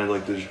ceiling had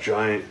like this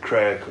giant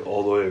crack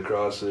all the way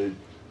across it.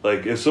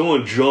 Like if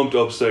someone jumped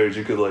upstairs,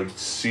 you could like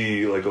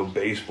see like a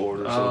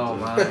baseboard or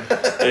something. Oh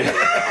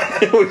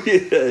man!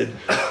 We had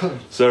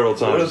several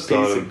times.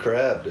 What a piece of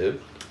crap, dude.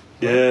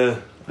 Yeah,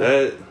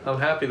 that. I'm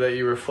happy that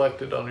you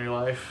reflected on your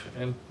life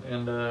and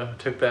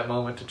took that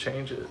moment to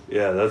change it.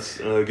 Yeah, that's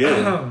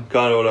again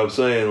kind of what I'm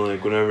saying.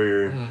 Like whenever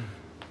you're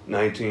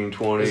 19,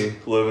 20,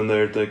 living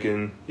there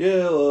thinking,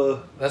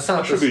 that's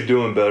not I should be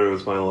doing better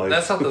with my life.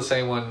 That's not the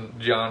same one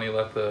Johnny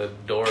left the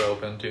door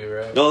open to,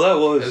 right? No, that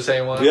was the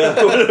same one.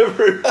 Yeah,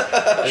 whatever.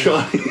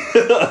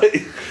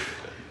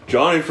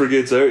 Johnny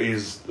forgets.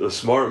 He's a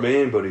smart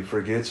man, but he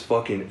forgets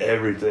fucking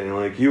everything.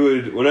 Like he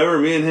would, whenever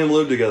me and him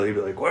lived together, he'd be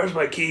like, "Where's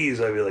my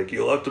keys?" I'd be like,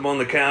 "You left them on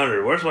the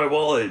counter." "Where's my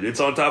wallet?" "It's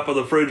on top of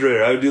the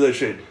refrigerator." I would do that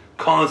shit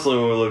constantly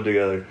when we lived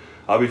together.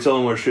 I'd be telling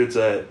him where shit's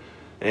at.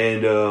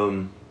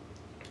 And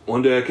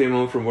one day I came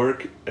home from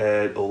work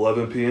at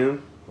 11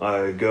 p.m.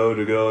 I go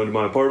into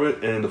my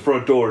apartment and the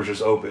front door is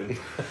just open.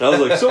 And I was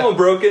like, someone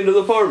broke into the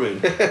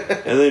apartment.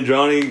 And then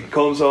Johnny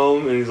comes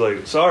home and he's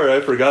like, "Sorry, I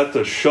forgot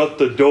to shut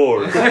the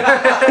door."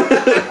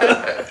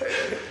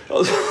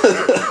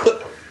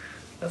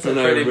 That's a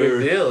pretty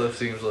big deal, it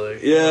seems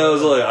like. Yeah, I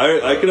was like,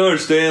 I can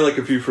understand like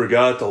if you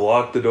forgot to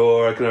lock the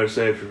door. I can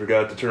understand if you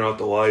forgot to turn off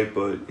the light,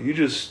 but you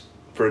just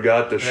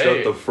forgot to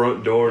shut the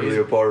front door to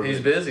the apartment.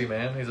 He's busy,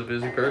 man. He's a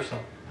busy person.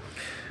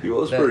 He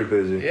was pretty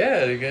busy.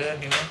 Yeah, you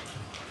know.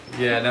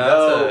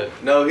 Yeah,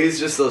 no, he's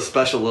just a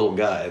special little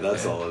guy.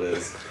 That's all it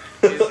is.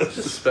 He's just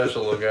a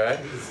special little guy.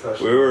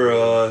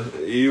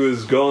 He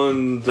was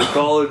going to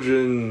college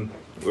and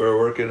we were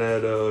working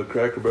at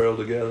Cracker Barrel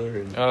together.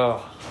 And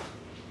the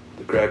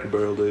Cracker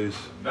Barrel days.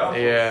 No.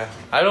 Yeah,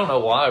 I don't know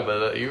why,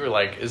 but you were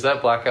like, is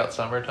that Blackout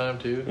Summertime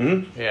too?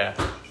 Mm-hmm. Yeah.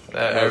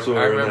 I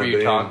remember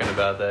you talking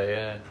about that,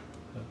 yeah.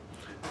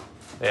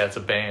 Yeah, it's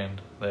a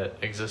band that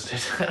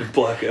existed.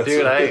 Blackout.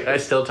 Dude, I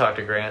still talk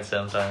to Grant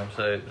sometimes.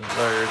 I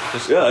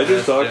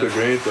just talked to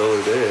Grant the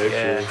other day,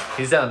 actually. Yeah,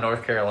 he's down in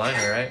North Carolina,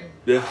 right?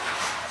 Yeah.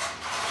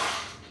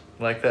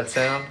 Like that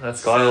sound?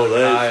 That's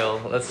Kyle.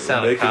 That's the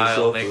sound of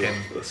Kyle making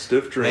a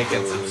stiff drink.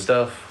 Making some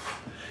stuff.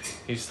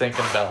 He's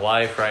thinking about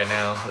life right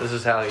now. This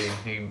is how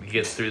he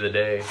gets through the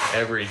day,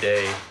 every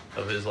day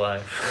of his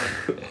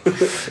life.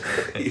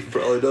 He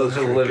probably does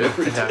drink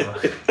every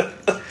day.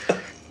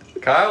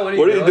 Kyle, what are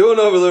you doing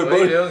over there, buddy?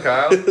 What are you doing,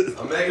 Kyle?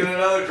 I'm making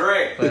another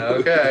drink.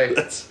 Okay.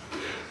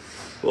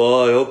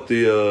 Well, I hope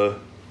the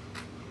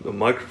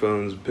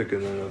microphone's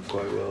picking that up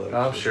quite well. Actually.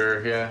 I'm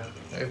sure, yeah.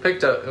 It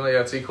picked up,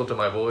 it's equal to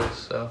my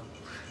voice, so.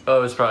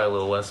 Oh, it's probably a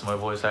little less than my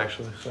voice,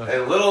 actually. So.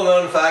 A little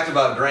known fact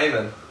about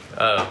Draymond.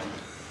 Oh.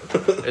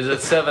 Is it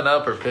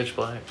 7-Up or Pitch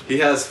Black? He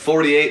has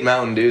 48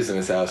 Mountain Dews in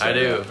his house. I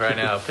do right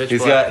now. Pitch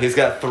Black. He's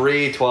got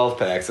 3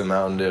 12-packs of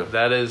Mountain Dew.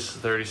 That is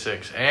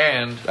 36.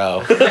 And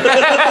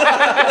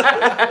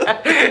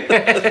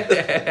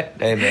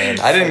hey man,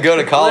 I didn't go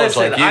to college.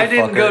 Listen, like you. I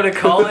didn't go to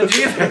college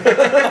either.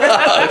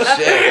 Oh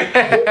shit!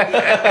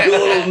 You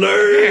little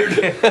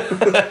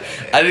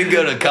nerd. I didn't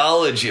go to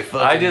college. You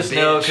fucking. I just bitch.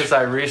 know because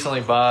I recently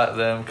bought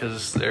them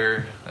because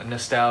they're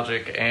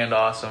nostalgic and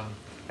awesome.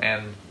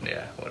 And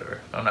yeah,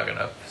 whatever. I'm not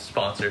gonna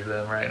sponsor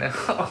them right now.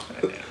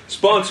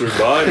 Sponsored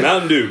by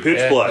Mountain Dew,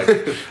 Pitch Black.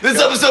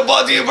 This episode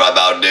brought to you by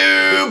Mountain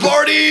Dew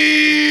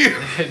Party.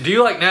 Do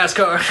you like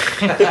NASCAR?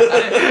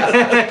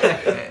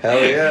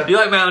 Hell yeah. Do you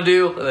like Mountain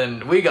Dew?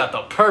 Then we got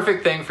the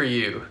perfect thing for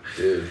you.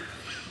 Dude.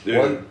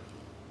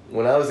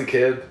 When I was a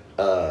kid,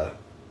 I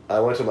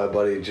went to my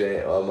buddy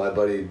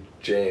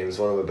James,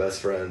 one of my best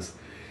friends.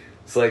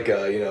 It's like,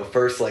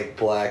 first like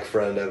black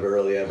friend I've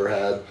really ever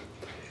had.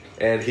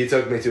 And he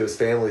took me to his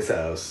family's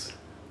house.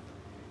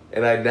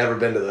 And I'd never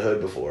been to the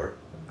hood before.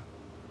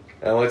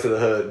 And I went to the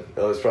hood.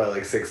 I was probably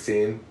like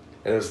 16.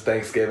 And it was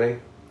Thanksgiving.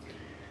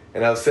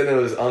 And I was sitting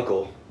with his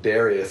uncle,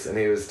 Darius, and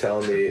he was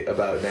telling me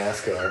about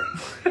NASCAR.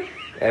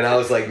 And I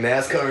was like,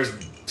 NASCAR's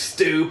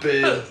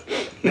stupid.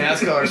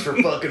 NASCAR's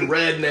for fucking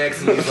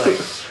rednecks. And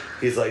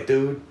he's like,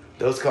 dude,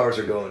 those cars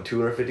are going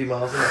 250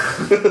 miles an hour.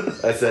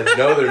 I said,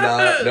 no, they're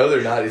not. No,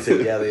 they're not. He said,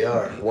 yeah, they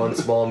are. One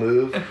small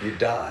move, you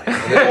die.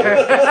 And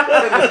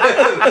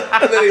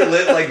then he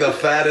lit like the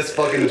fattest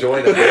fucking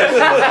joint of my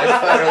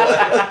entire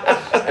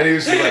life. And he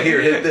was just like,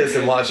 here, hit this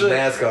and watch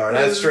NASCAR. And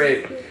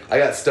I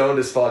got stoned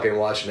as fuck and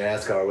watched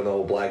NASCAR with an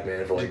old black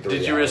man for like 3 hours.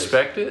 Did you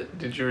respect it?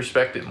 Did you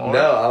respect it more?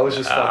 No, I was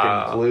just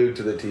fucking glued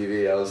to the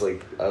TV. I was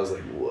like,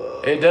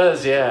 whoa. It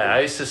does, yeah. I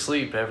used to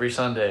sleep every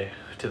Sunday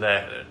to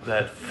that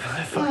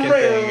fucking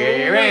thing.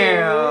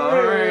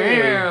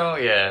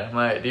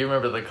 Yeah. Do you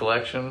remember the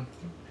collection?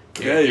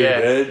 Yeah, your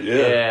dad.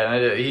 Yeah. Yeah, I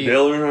did.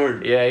 Dale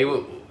Earnhardt. Yeah,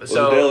 Dale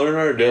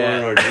Earnhardt?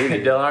 Dale Earnhardt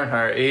Jr. Dale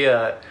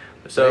Earnhardt.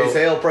 Praise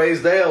Hail,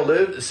 praise Dale,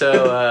 dude.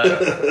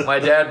 So my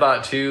dad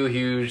bought 2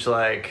 huge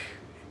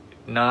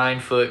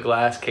 9-foot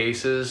glass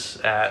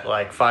cases at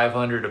like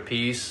 $500 a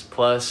piece,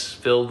 plus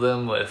filled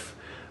them with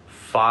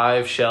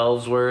 5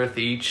 shelves worth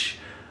each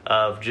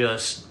of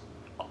just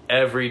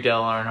every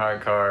Dale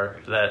Earnhardt car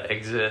that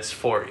exists,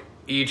 for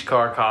each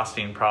car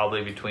costing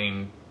probably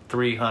between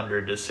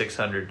 $300 to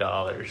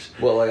 $600.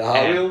 What, like a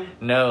Hot Wheel?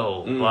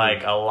 No,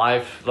 like a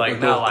life, like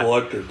not like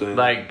collector thing.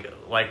 Like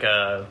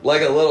a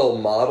little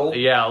model.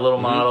 Yeah, a little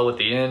model with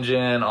the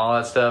engine, all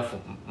that stuff.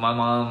 My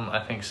mom, I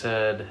think,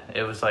 said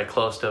it was like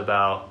close to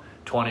about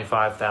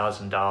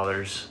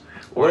 $25,000.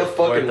 What a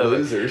fucking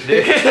loser.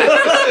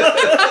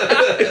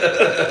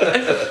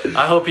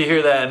 I hope you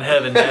hear that in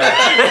heaven, Jack.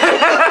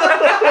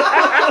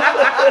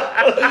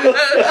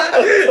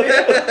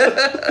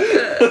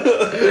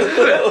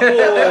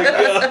 Oh my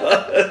god.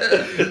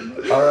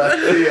 Alright,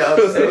 yeah, I'm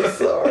so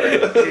sorry.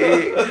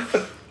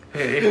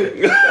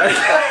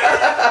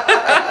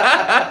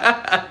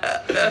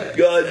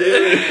 God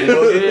damn it.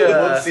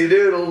 Whoopsie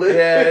doodle, dude.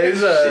 Yeah,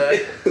 he's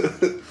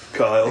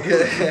Kyle.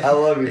 I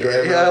love you,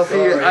 Dre.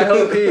 I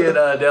hope he and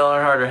Dale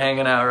Earnhardt are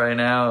hanging out right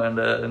now and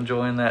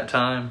enjoying that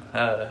time.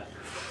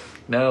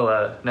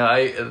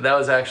 That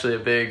was actually a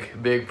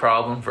big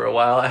problem for a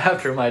while.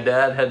 After my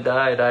dad had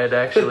died, I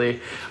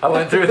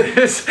went through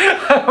this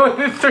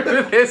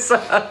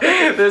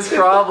this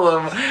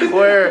problem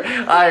where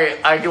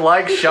I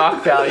like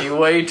shock value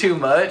way too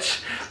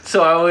much.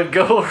 So I would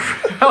go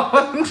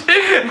around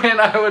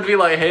and I would be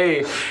like,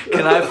 hey,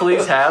 can I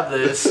please have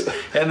this?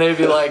 And they'd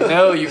be like,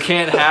 no, you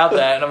can't have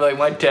that. And I'm like,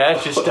 my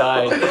dad just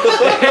died.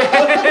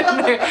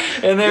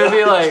 And they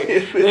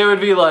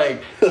would be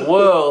like,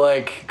 whoa,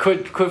 like,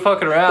 quit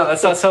fucking around.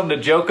 That's not something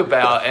to joke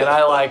about. And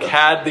I like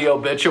had the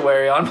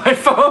obituary on my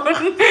phone. And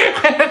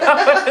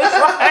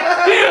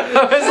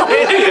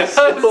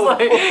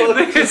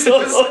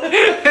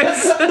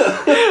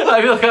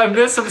I feel like I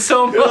miss him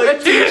so much. You're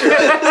like, teacher,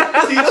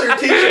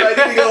 I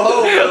need to go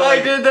home.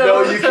 Like, I did that.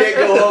 No, you can't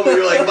go home. And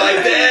you're like, my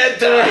dad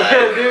died.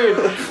 Yeah, dude.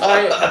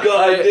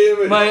 God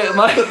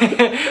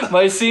damn it.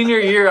 My senior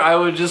year, I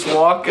would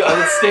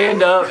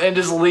stand up and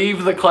just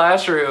leave the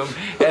classroom.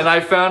 And I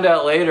found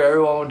out later,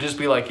 everyone would just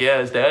be like, yeah,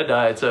 his dad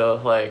died. So,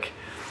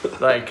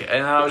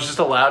 and I was just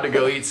allowed to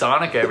go eat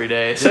Sonic every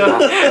day. So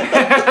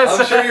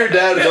I'm sure your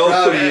dad is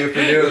proud of you for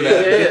doing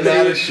that. Getting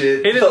out of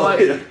shit. He didn't want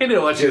you get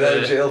out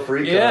to of jail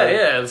free card.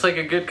 Yeah, it's like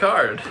a good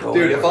card.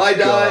 Dude, if I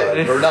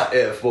die, or not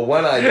if, but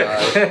when I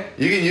die,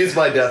 you can use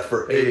my death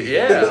for anything.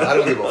 Yeah. I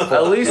don't give a fuck.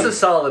 At least a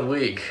solid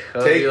week.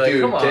 Take a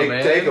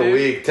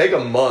week, take a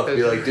month.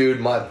 Be like, dude,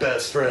 my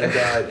best friend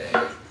died.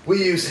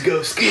 We used to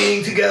go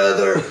skiing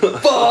together.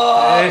 Fuck!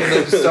 And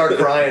they'll just start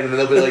crying, and then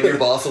they'll be like, your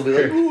boss will be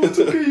like, oh, it's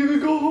okay, you can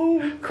go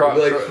home. Be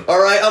like, all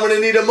right, I'm gonna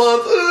need a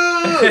month.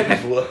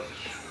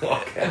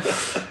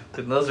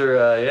 And those are,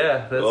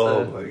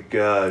 that's my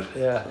god.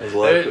 Yeah. I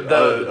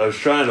was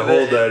trying to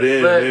hold that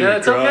in.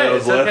 It's okay. I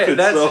was laughing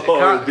so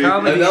hard, dude.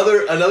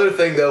 Another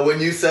thing though,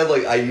 when you said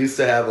like I used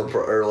to have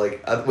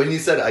when you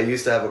said I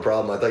used to have a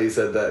problem, I thought you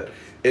said that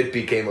it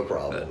became a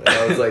problem, and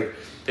I was like,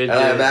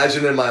 I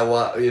imagine in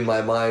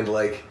my mind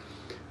like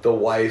the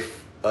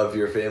wife of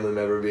your family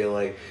member being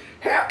like,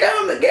 how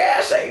come the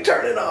gas ain't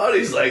turning on?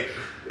 He's like,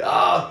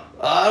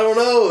 I don't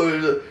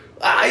know.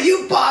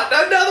 You bought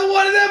another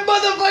one of them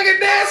motherfucking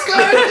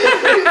NASCAR.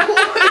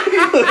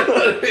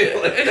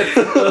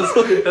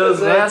 It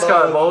was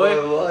NASCAR, boy.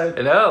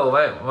 No,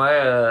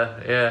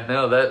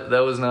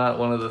 that was not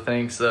one of the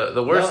things.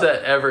 The worst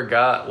that ever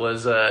got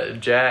was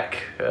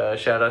Jack.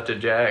 Shout out to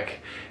Jack.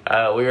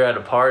 We were at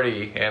a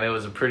party, and it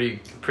was a pretty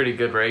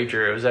good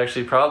rager. It was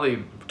actually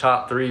probably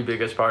top 3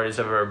 biggest parties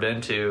I've ever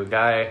been to. A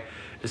guy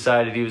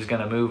decided he was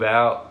going to move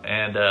out,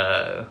 and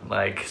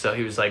so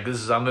he was like,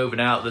 I'm moving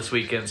out this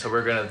weekend, so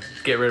we're going to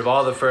get rid of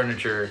all the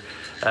furniture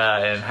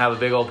and have a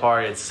big old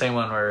party. It's the same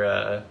one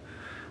where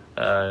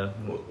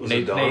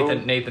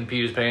Nathan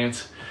peed his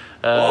pants.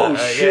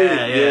 Shit.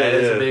 Yeah,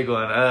 it's a big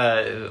one.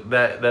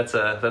 That's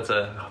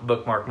a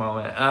bookmark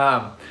moment.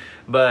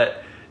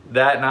 But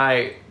that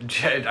night,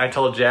 I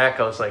told Jack,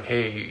 I was like,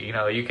 hey, you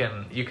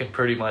can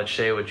pretty much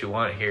say what you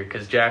want here,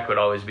 because Jack would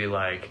always be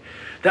like,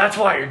 that's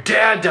why your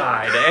dad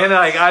died. And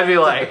I'd be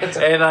like,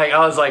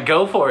 I was like,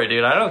 go for it,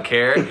 dude. I don't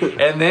care.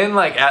 And then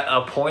at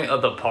a point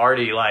of the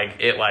party,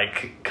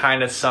 it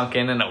kind of sunk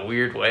in a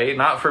weird way.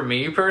 Not for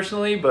me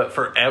personally, but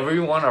for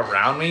everyone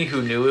around me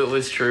who knew it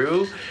was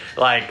true.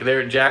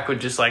 Jack would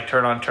just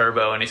turn on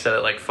turbo, and he said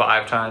it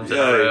 5 times in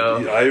a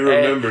row. I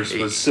remember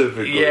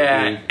specifically.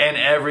 Yeah, dude. and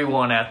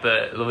everyone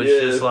was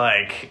just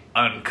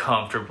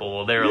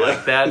uncomfortable. They were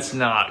like, that's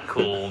not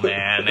cool,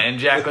 man. And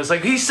Jack was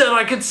like, he said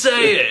I could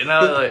say it. And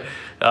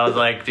I was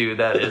like, dude,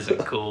 that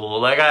isn't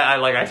cool.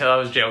 I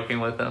was joking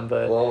with him,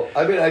 but. Well,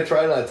 I mean, I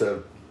try not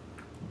to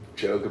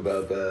joke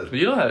about that.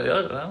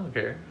 I don't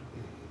care.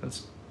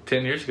 That's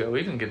 10 years ago.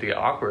 We didn't get to get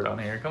awkward on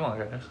here. Come on,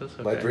 guys.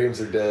 Okay. My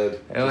dreams are dead,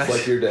 just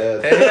like your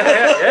dad.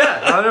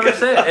 Yeah,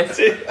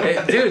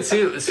 100%. Dude,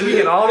 so we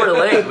can all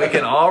relate. We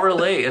can all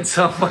relate in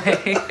some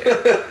way.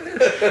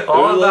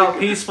 All about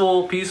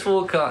peaceful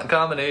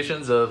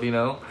combinations of, I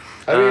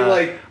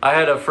mean, I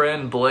had a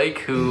friend, Blake,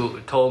 who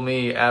told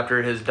me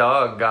after his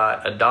dog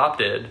got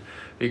adopted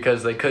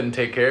because they couldn't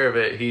take care of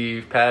it,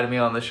 he patted me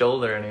on the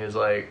shoulder and he was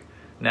like,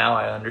 now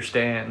I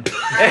understand. You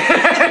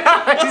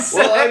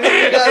gotta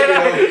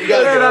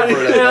get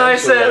over it. And I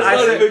said,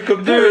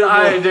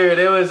 dude,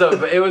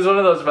 it was one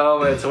of those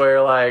moments where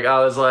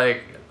I was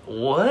like,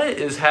 what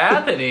is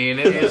happening?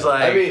 And he was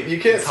like, I mean, you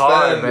can't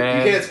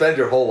spend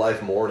your whole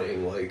life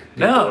mourning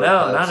no,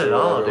 not at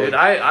all, dude.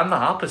 I'm the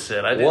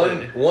opposite. I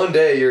did one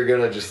day you're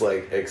gonna just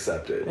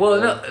accept it. Well,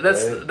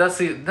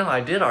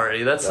 I did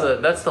already. That's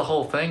the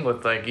whole thing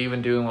with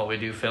even doing what we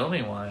do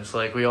filming wise.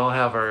 We all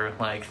have our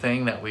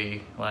thing that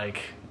we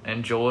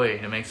enjoy.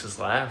 It makes us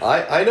laugh.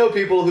 I know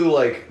people who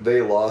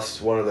they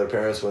lost one of their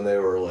parents when they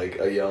were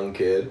a young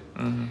kid,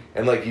 and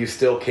you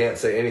still can't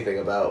say anything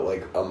about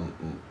it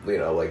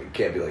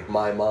can't be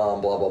my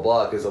mom, blah blah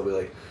blah, because they'll be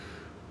like,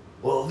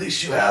 well, at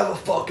least you have a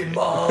fucking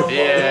mom.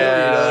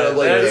 Yeah, I'm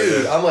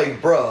dude. I'm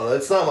bro,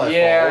 that's not my fault.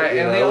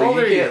 And the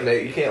older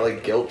you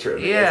can't guilt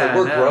trip me. Yeah,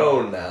 we're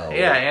grown now.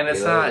 Yeah, and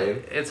it's not.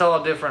 It's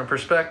all different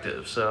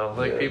perspectives. So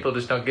people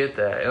just don't get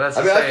that. And that's.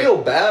 I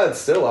feel bad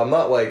still. I'm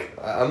not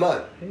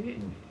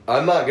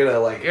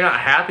gonna You're not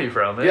happy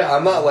from it. Yeah,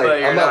 I'm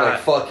not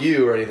fuck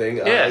you or anything.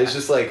 Yeah. It's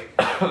just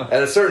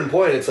at a certain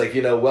point, it's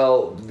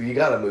well, you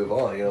gotta move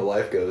on.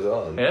 Life goes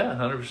on. Yeah,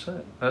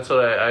 100%. That's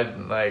what I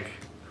like.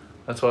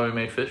 That's why we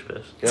made Fish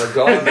Piss.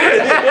 Gone but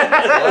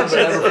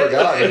never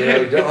forgotten.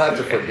 You don't have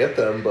to forget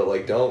them, but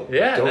don't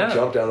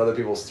jump down other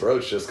people's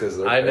throats just because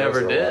they're. I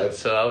never did,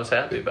 so I was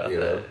happy about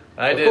that.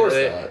 I did. Of course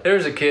not. There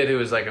was a kid who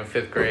was in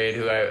 5th grade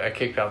who I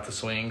kicked off the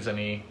swings, and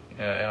and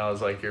I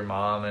was like, your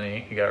mom,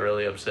 and he got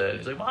really upset.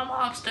 He's like, my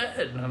mom's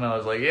dead, and I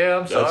was like, yeah,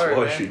 I'm sorry.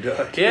 That's why she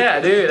died. Yeah,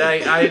 dude.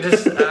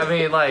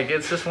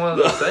 It's just one of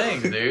those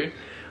things, dude.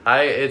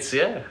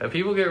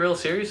 People get real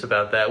serious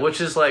about that,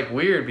 which is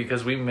weird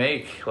because we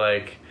make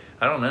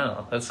I don't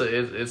know. I don't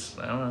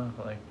know.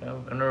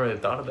 I've never really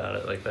thought about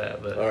it like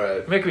that, but all right,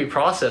 you're making me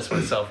process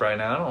myself right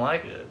now. I don't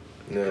like it.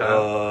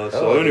 No.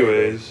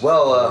 Anyways,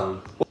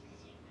 well,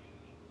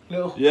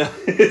 no. Yeah,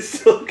 it's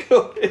still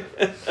going.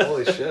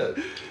 Holy shit.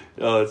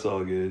 Oh, it's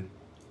all good.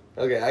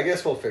 Okay, I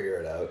guess we'll figure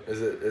it out.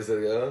 Is it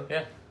good?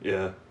 Yeah.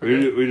 Yeah,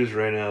 we just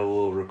ran out of a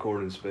little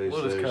recording space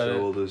we'll there,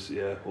 so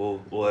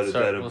we'll edit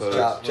that in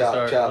post.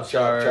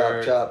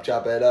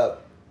 Chop it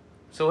up.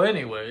 So,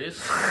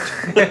 anyways,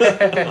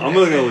 I'm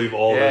gonna leave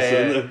all this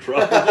in there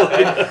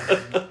probably.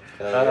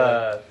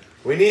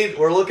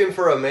 We're looking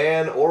for a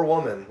man or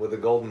woman with a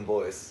golden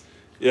voice.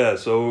 Yeah,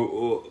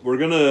 so we're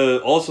gonna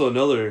also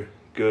another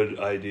good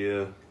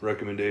idea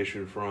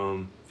recommendation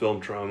from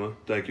Film Trauma.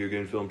 Thank you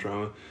again, Film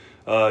Trauma.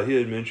 He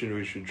had mentioned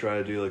we should try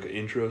to do an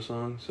intro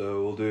song,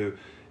 so we'll do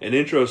an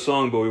intro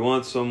song, but we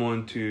want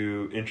someone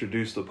to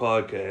introduce the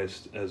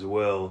podcast as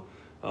well,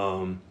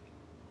 and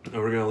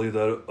we're gonna leave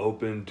that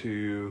open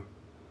to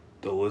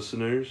the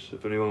listeners.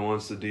 If anyone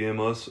wants to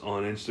DM us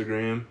on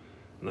Instagram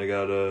and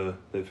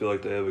they feel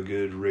like they have a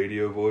good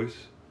radio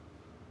voice,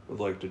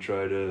 would like to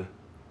try to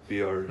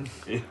be our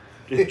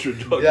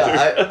introductor.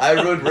 Yeah,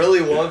 I would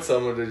really want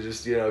someone to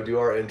just do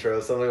our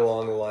intro, something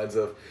along the lines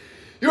of,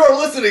 you are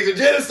listening to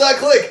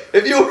Janice.Click.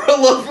 If you were a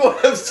loved one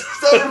of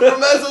suffering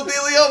from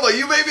mesothelioma,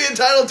 you may be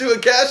entitled to a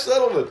cash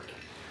settlement.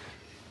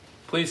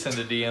 Please send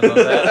a DM of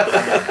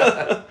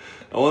that.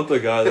 I want the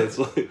guy that's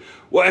like,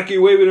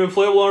 wacky waving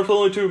inflatable arms for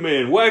only 2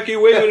 men.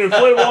 Wacky waving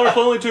inflatable arms for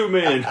only 2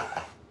 men.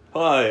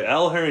 Hi,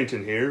 Al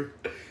Harrington here.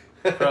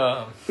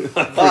 I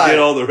forget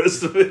all the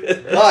rest of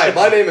it. Hi,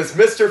 my name is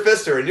Mr.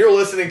 Fister, and you're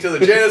listening to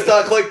the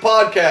Janice.Click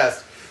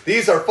podcast.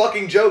 These are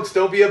fucking jokes.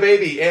 Don't be a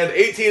baby. And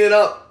 18 and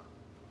up.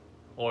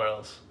 Or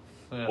else.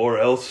 Yeah. Or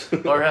else.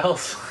 Or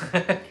else.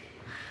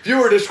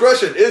 Viewer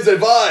discretion is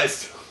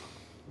advised.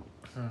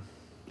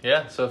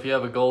 Yeah, so if you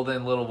have a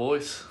golden little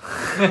voice.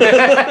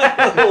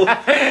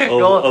 a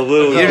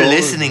little. You're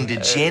listening to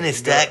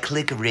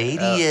Janice.Click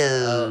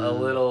Radio. A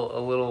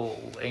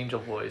little angel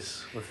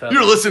voice. With feathers.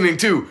 You're listening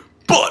to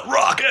Butt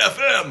Rock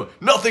FM.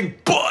 Nothing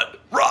but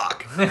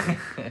rock.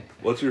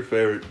 What's your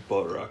favorite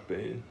butt rock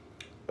band?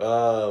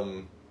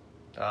 Dude.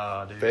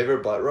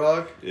 Favorite butt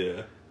rock?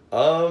 Yeah.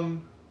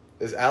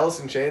 Is Alice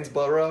in Chains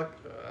butt rock?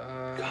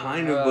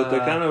 Kind of, but they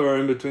kind of are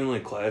in between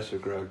like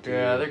classic rock too.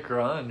 Yeah, they're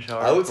grunge.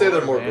 I would say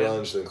they're more man.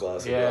 grunge than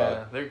classic rock.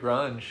 Yeah, they're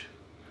grunge.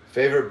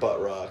 Favorite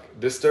butt rock?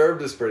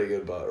 Disturbed is pretty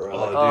good butt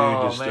rock.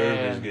 Oh, dude, Disturbed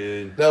man. is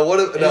good. No, what?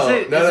 If, no,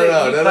 You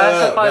no.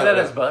 classify that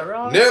as butt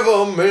rock?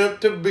 Never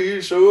meant to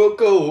be so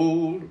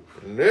cold.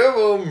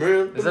 Never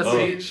meant Is to that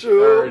be Steve-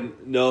 so.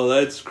 No,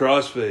 that's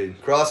Crossfade.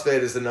 Crossfade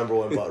is the number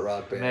 1 butt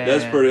rock band. Man.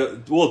 That's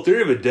pretty. Well,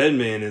 Theory of a Dead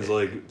Man is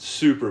like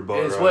super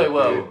butt rock. Wait, dude.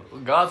 whoa.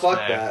 Godsmack.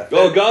 Fuck that.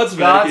 Oh,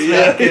 Godsmack.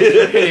 Godsmack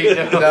is pretty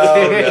dope. No.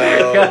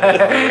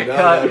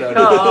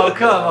 Oh,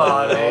 come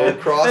on, man.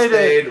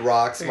 Crossfade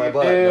rocks my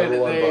butt. Dude,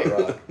 Number 1 butt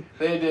rock.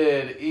 They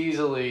did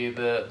easily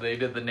they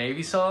did the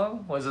Navy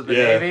song. Was it the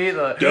Yeah. Navy?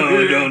 The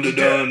Dun dun dun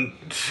dun.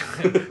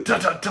 dun dun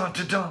dun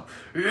dun dun.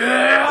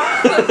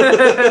 Yeah.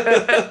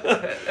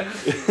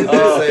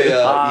 Say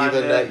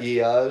even that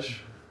yeage.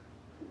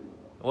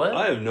 What?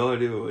 I have no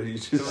idea what he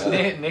just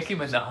said. Nicki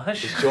Minaj.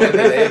 Just join the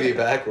Navy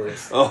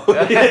backwards. Oh,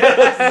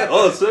 yeah.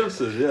 Oh,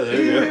 Simpsons. Yeah,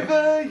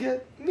 there you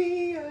go.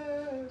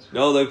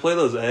 No, they play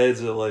those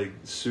ads at like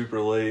super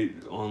late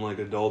on like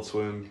Adult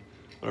Swim,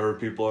 where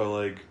people are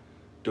like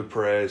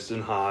depressed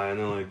and high, and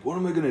they're like, "What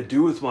am I gonna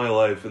do with my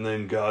life?" And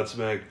then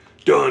Godsmack,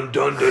 dun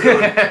dun dun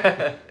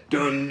dun,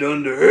 dun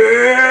dun dun.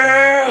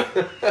 Yeah!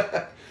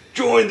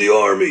 Join the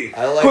army.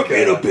 I like, Put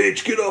me in a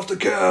pitch. Get off the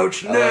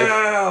couch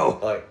now.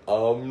 Like,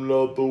 I'm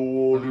not the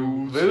one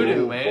who's Voodoo,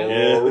 so man. far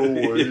Yeah.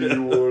 away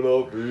when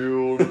I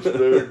feel the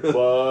snake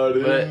bite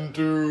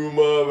into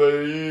my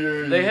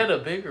veins. They had a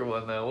bigger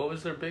one though. What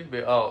was their big?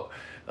 Oh,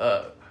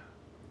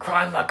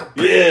 crying like a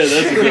bitch. Yeah,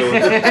 that's a good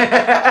one.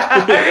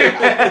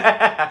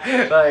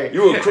 Like,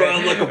 You were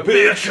crying like a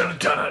bitch.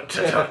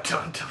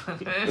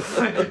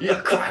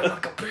 You're crying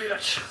like a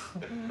bitch.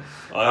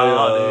 I,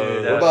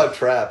 dude, What about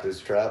Trap?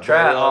 Is Trap?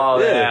 Trap. Oh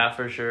Yeah. yeah,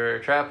 for sure.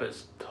 Trap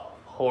is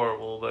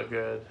horrible but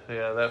good.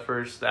 Yeah, that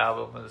first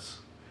album is.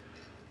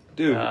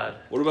 Dude, God.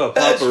 what about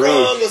That's Papa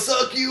wrong. Roach? I'll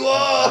suck you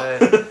off.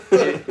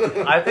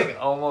 I think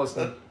almost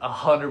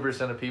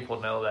 100% of people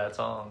know that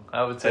song.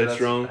 I would say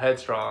Headstrong? that's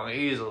Headstrong,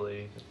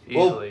 easily.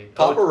 Well,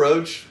 Papa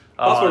Roach.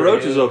 Papa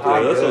Roach is up there.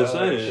 Papa That's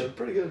what I'm Roach. saying.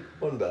 Pretty good.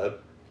 Wasn't bad.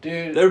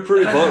 Dude, They're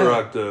pretty butt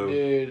rock though.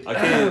 dude.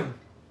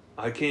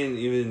 I can't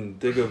even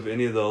think of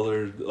any of the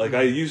other. Like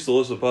I used to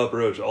listen to Papa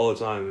Roach all the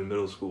time in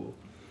middle school,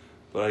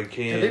 but I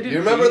can't. Did they You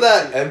remember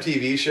that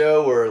MTV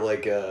show where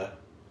like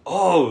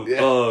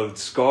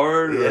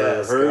Scarred Yeah, or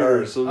Hurt or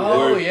Scarred. something.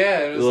 Oh where- yeah,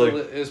 it like-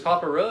 was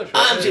Papa Roach. Right?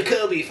 I'm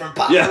Jacoby from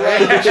Papa Yeah.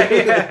 Roach.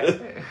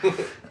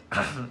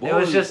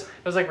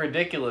 It was like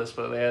ridiculous,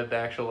 but they had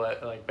actual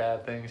like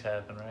bad things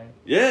happen, right?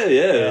 Yeah.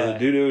 Yeah.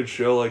 Dude, it would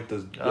show like the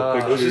it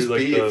was pictures, just like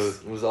beef. the.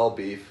 It was all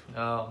beef.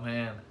 Oh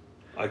man,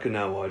 I could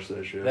not watch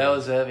that show. that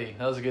was heavy.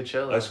 That was a good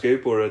show. Though. I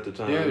skateboarded at the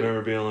time. I Dude.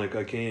 remember being like,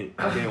 I can't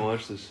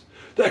watch this.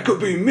 That could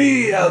be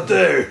me out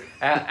there.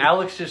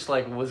 Alex just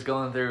like was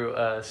going through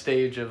a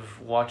stage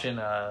of watching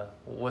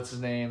what's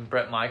his name,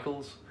 Bret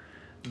Michaels.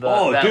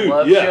 That dude,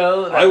 Love yeah.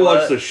 show. That I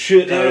watched the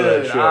shit out of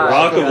that Dude, show. I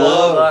Rock of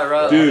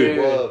Love. Dude,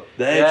 Love.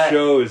 that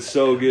show is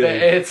so good.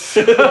 It's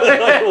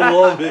I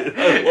love it.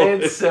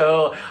 It's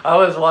so. I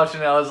was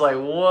watching it. I was like,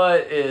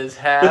 "What is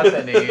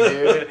happening,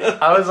 dude?"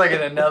 I was like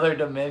in another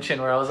dimension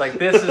where I was like,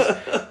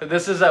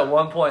 "This is at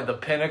one point the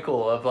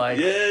pinnacle of like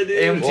Yeah,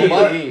 dude. MTV."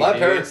 Well, my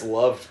dude. parents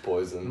loved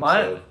Poison.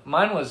 Mine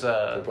was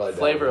probably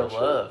Flavor down of with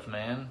that Love,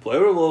 man.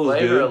 Flavor of Love was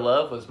Flavor good. of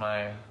Love was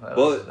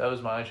that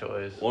was my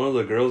choice. One of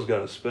the girls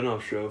got a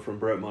spin-off show from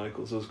Bret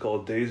Michaels. It was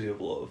called Daisy of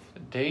Love.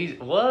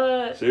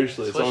 What?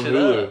 Seriously, it's Switch on it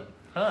Hulu. up.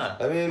 Huh?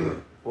 I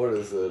mean, what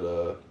is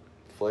it?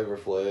 Flavor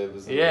Flav?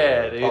 Is it,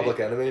 Yeah, dude. Public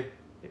Enemy?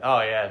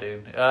 Oh yeah,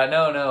 dude.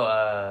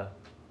 No.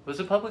 Was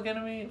it Public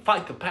Enemy?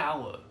 Fight the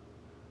Power.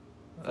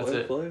 That's Flav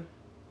it. Flav?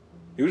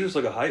 He was just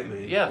like a hype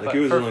man. Yeah, like but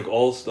he was for- in like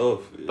all stuff.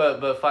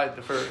 But fight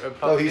for Public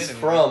Oh, he's Enemy.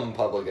 from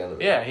Public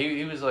Enemy. Yeah,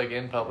 he was like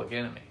in Public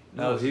Enemy.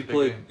 That No, was he his big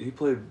played thing. he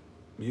played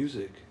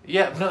music.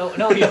 Yeah, no, he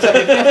didn't.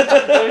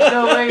 There's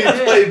no way he He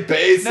did. played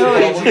bass No,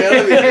 in he Public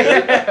Enemy,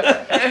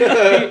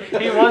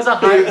 dude. he was a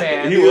hype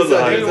man. He was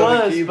a hype He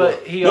man. was,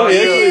 but he No, he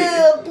also actually-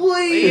 Yeah, boy.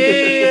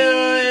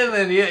 yeah, and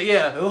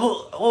then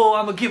oh,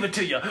 I'm gonna give it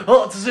to you.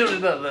 Oh, it's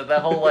that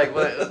whole like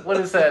what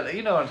is that?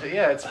 You know,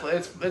 yeah, it's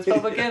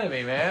Public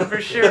Enemy, man,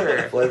 for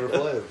sure.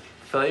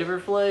 Flavor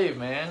Flav,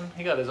 man,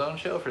 he got his own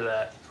show for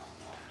that.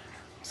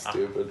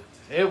 Stupid.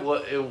 It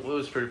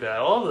was pretty bad.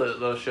 All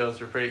those shows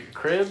were pretty.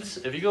 Cribs.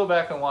 If you go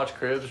back and watch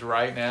Cribs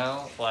right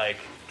now, like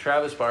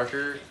Travis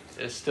Barker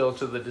is still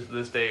to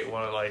this date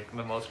one of like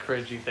the most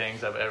cringy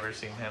things I've ever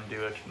seen him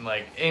do. It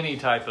like any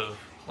type of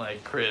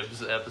like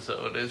Cribs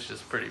episode is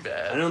just pretty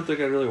bad. I don't think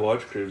I really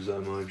watched Cribs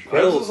that much.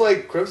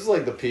 Cribs is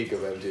like the peak of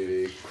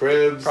MTV.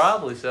 Cribs.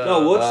 Probably so.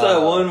 No, what's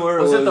that one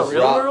where was it the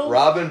Real World?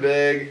 Robin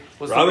Big.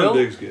 Robin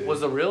Big's good.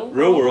 Was the Real World?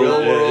 Real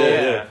World?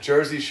 Yeah.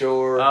 Jersey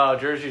Shore. Oh,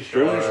 Jersey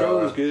Shore. Jersey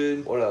Shore was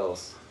good. What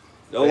else?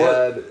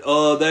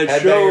 Oh, that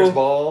Headbangers show.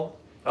 Ball.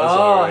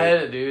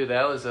 Dude,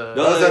 that was that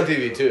was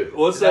MTV too.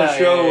 What's that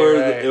show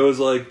where it was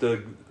like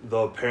the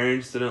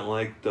parents didn't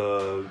like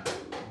the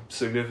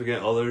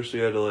significant other, so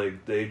you had to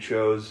like they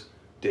chose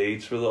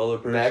dates for the other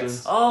person.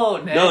 Next. Oh,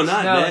 Next. No,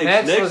 not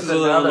Next. Next was is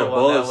another on the one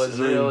bus, that was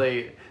and then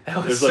really that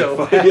was there's so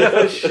like bad of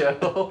a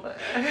show.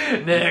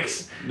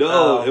 Next.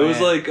 No, it was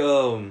man. like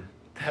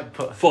That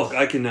bus. fuck,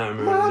 I cannot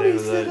remember the name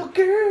of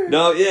that.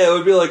 No, yeah, it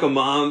would be like a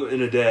mom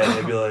and a dad. And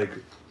they'd be like,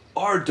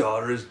 our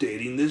daughter is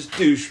dating this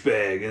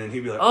douchebag, and then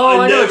he'd be like, Oh,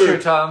 I know never. what you're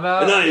talking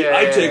about. And I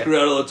Yeah. take her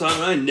out all the time,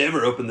 and I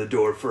never open the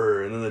door for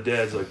her. And then the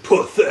dad's like,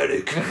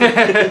 pathetic.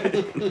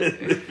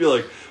 They'd be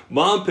like,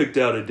 mom picked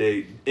out a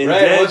date, and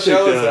dad what picked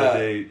show is out that? a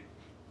date.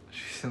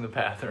 She's in the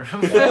bathroom.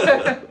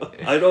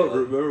 I don't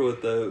remember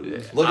what that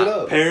was. Look it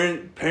up.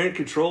 Parent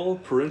control?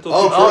 Parental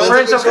Oh, control?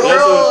 parental control.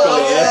 That's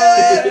what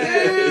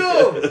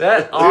it's Yeah,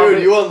 That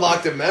dude, you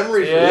unlocked a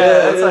memory for Yeah,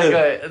 that. that's like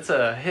it's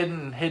a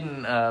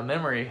hidden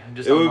memory.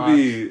 Just It would unlocked.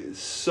 be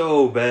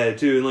so bad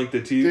too, and like the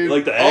Dude,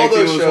 like the all acting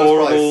those was shows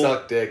probably horrible.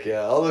 suck dick.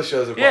 Yeah, all those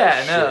shows are probably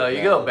Yeah, no, shit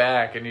you now. go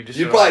back and you just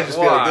You'd are probably like, just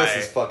be like, why?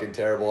 "This is fucking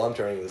terrible. I'm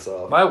turning this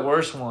off." My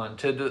worst one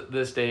to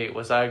this date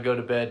was I'd go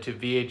to bed to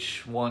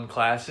VH1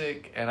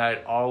 Classic, and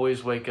I'd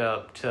always wake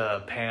up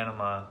to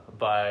Panama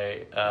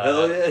by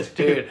Hell yeah,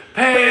 dude,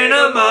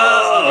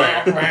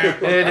 Panama.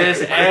 It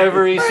is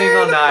every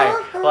single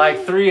night,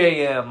 like 3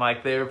 a.m.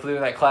 Like they were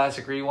doing that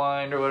classic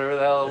rewind or whatever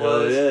the hell it Hell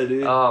was. yeah,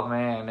 dude. Oh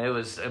man, it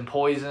was and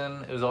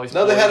Poison. It was always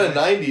No, they had a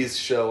Poison. '90s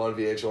show on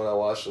VH1 I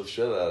watched the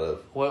shit out of.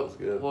 What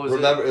Good. was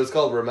Remember, it? it was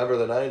called Remember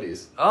the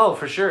 '90s. Oh,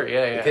 for sure.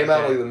 Yeah. It came out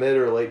okay. like the mid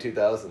or late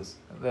 2000s.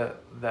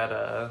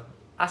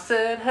 I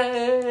said,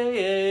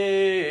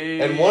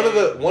 hey. And one of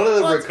the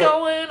What's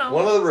going on?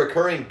 one of the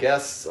recurring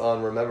guests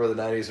on Remember the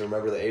 '90s and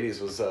Remember the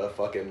 '80s was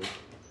fucking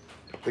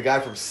the guy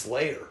from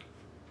Slayer.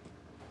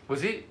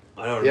 Was he?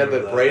 I don't He had remember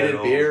the that braided at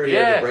all. beard. He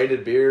had the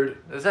braided beard.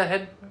 Is that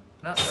head?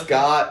 No.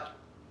 Okay.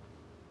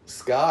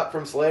 Scott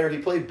from Slayer. He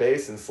played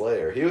bass in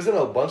Slayer. He was in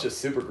a bunch of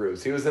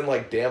supergroups. He was in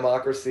like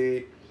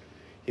Damocracy.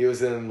 He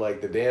was in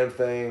like the Damn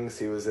Things.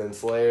 He was in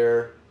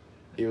Slayer.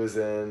 He was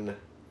in.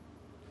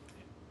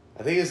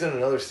 I think he was in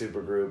another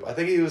supergroup. I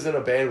think he was in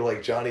a band with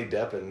like Johnny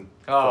Depp and.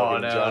 Oh,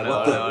 fucking Johnny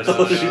What the no.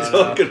 hell are you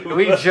talking about?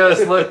 We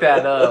just looked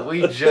that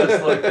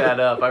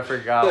up. I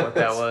forgot what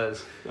that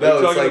was. Are No, you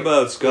it's talking like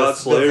about Scott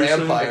the Slayerson?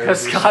 vampires.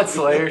 Scott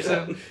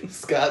Slayerson.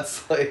 Scott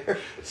Slayer.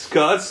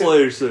 Scott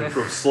Slayerson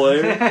from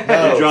Slayer. No,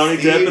 and Johnny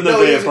Steve- Depp and the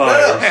no, he was-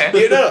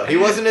 Vampires. No, he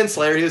wasn't in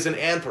Slayer. He was in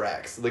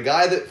Anthrax. The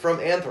guy that from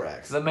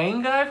Anthrax. The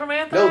main guy from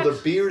Anthrax? No, the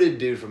bearded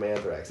dude from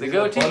Anthrax. The He's in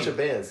a goatee. bunch of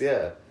bands.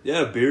 Yeah.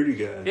 Yeah, beardy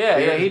guy.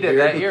 Yeah, he did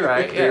that. You're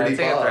right. Yeah, Beardy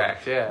it's Bob.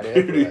 Anthrax. Yeah.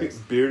 Anthrax.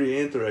 Beardy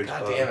anthrax.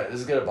 God Bob. damn it! This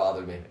is gonna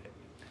bother me.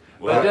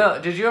 But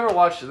no, did you ever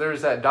watch?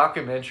 There's that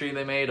documentary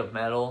they made of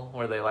metal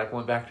where they like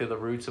went back to the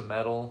roots of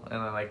metal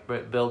and then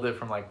like build it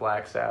from like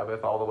Black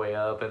Sabbath all the way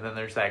up, and then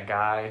there's that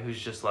guy who's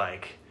just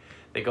like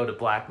they go to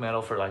black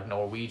metal for like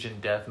Norwegian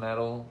death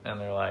metal, and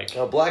they're like,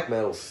 Oh, black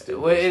metal's stupid.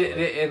 well,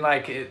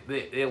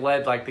 it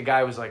led like the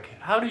guy was like,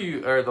 how do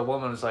you, or the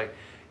woman was like,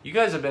 you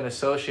guys have been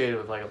associated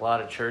with like a lot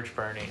of church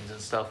burnings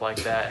and stuff like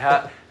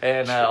that,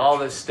 all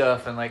this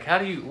stuff, and like,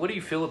 what do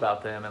you feel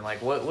about them, and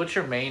like, what's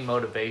your main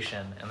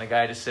motivation? And the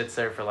guy just sits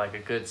there for like a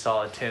good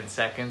solid 10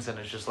 seconds, and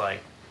it's just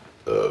like,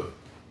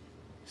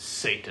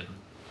 Satan.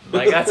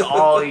 Like that's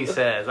all he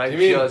says. I You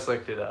mean- just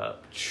looked it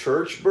up.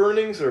 Church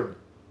burnings or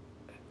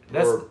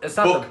It's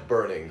not book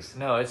burnings.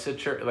 No, it's a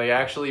church. Like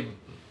actually,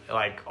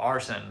 like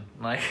arson.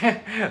 Like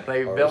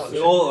they built.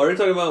 Arson? Well, are you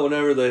talking about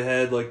whenever they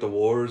had like the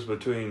wars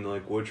between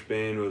like which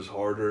band was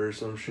harder or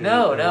some shit?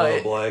 No, and no, all the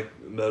it- black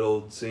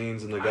metal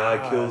scenes, and the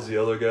guy kills the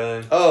other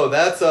guy. Oh,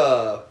 that's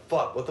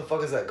fuck. What the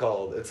fuck is that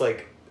called? It's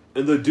like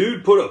And the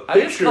dude put a I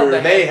think it's called picture.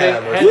 the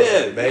Mayhem or Head- something.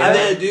 Yeah, Mayhem. and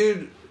that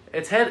dude,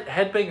 It's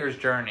Headbanger's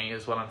Journey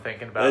is what I'm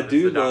thinking about. That It's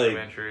dude, the like,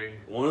 documentary.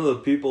 one of the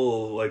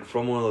people like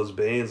from one of those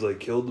bands like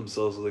killed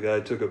themselves. So the guy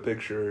took a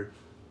picture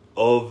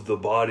of the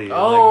body and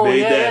Oh, like made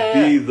yeah, that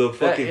yeah, be yeah. the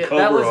fucking That-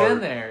 cover that was art. in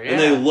there, And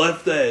they yeah.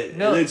 left that,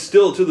 No. and it's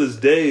still to this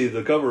day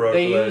the cover art.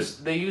 They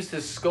for used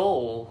his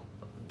skull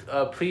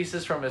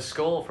pieces from his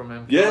skull from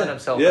him killing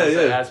himself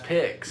as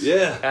picks.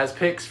 Yeah. As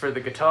picks for the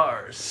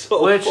guitars.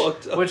 So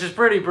fucked up. Which is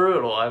pretty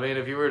brutal. I mean,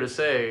 if you were to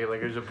say,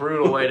 like, there's a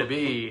brutal way to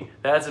be,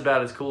 that's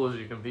about as cool as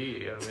you can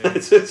be. I mean,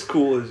 that's as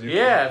cool as you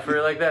can be.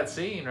 for, like, that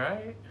scene,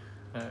 right?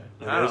 I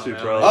guess we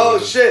probably Oh,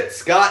 shit.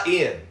 Scott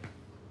Ian.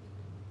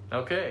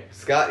 Okay.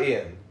 Scott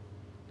Ian.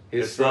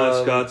 It's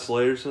not Scott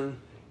Slayerson?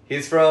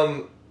 He's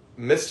from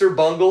Mr.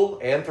 Bungle,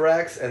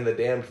 Anthrax, and The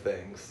Damned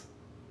Things.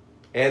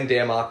 And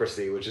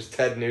Damocracy, which is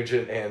Ted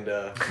Nugent and...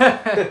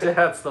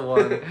 That's the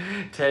one.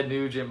 Ted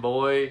Nugent,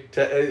 boy.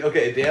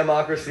 Okay,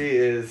 Damocracy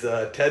is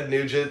Ted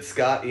Nugent,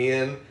 Scott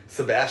Ian,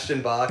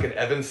 Sebastian Bach, and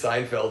Evan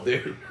Seinfeld,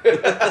 dude.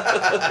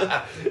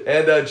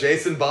 And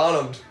Jason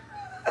Bonham.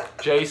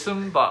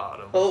 Jason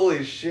Bonham.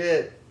 Holy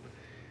shit.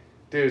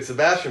 Dude,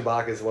 Sebastian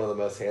Bach is one of the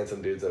most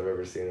handsome dudes I've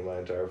ever seen in my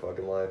entire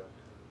fucking life.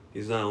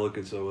 He's not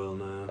looking so well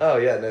now. Oh,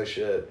 yeah, no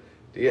shit.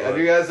 Have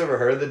you guys ever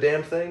heard The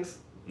Damn Things?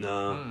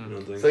 No, I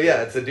don't think so.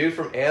 Yeah, it's a dude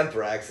from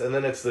Anthrax, and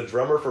then it's the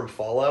drummer from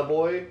Fall Out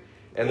Boy,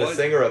 and the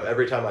singer of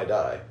Every Time I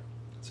Die.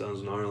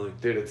 Sounds gnarly.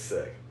 Dude, it's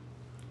sick.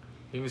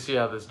 You can see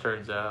how this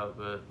turns out,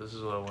 but this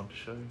is what I want to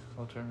show you.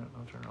 I'll turn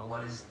it on.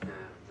 What is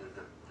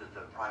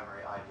the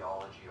primary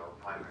ideology or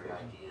primary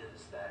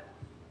ideas that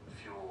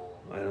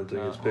fuel... I don't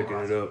think it's picking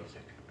it up.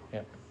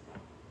 Yep.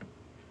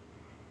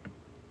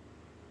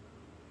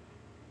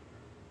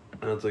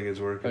 I don't think it's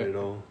working at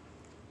all.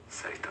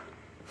 Satan.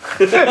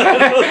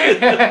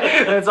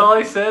 That's all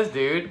he says,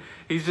 dude.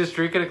 He's just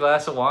drinking a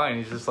glass of wine.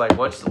 He's just like,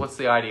 what's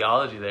the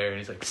ideology there? And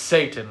he's like,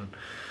 Satan.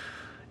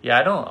 Yeah,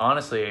 I don't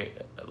honestly,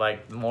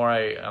 like, the more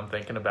I'm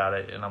thinking about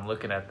it and I'm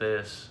looking at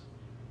this,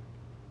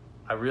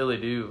 I really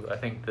do. I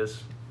think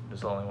this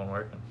is the only one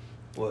working.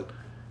 What?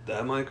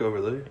 That mic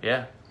over there?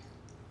 Yeah.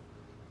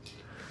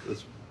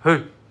 This...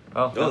 Hey.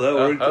 Oh, that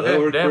worked. Okay, that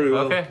worked damn, pretty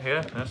well. Okay,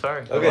 yeah, no,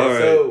 sorry.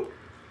 Okay,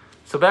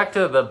 So back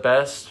to the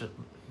best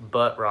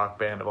butt rock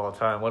band of all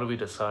time. What do we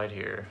decide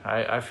here?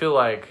 I feel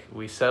like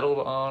we settled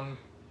on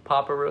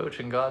Papa Roach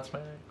and Godsmack,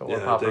 or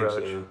Papa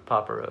Roach. So.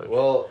 Papa Roach.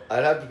 Well,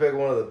 I'd have to pick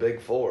one of the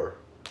big four.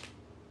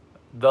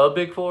 The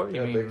big four?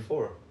 You mean big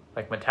four.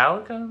 Like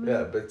Metallica?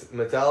 Yeah, but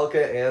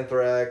Metallica,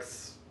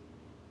 Anthrax.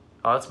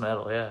 Oh, that's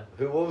metal. Yeah.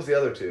 What was the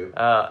other two?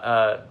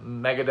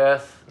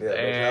 Megadeth. Yeah,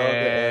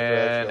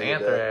 and Metallica,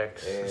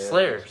 Anthrax. and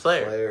Slayer.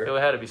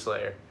 It had to be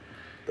Slayer.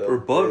 For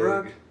butt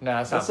rock?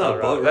 No, that's not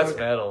butt rock. That's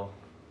metal.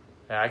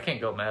 Yeah, I can't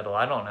go metal.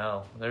 I don't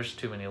know. There's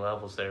too many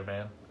levels there,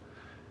 man.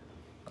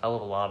 I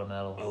love a lot of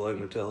metal. I like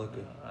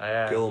Metallica.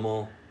 Yeah. Kill 'Em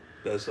All.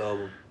 Best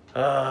album.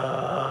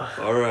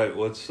 All right,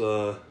 what's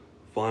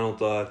final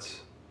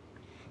thoughts?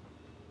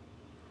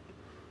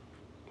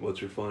 What's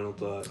your final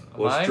thought?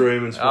 What's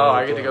Draymond's final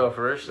thought? I get to go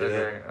first? Yeah.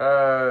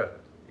 Okay.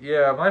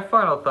 Yeah, my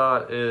final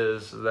thought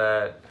is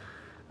that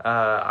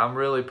I'm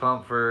really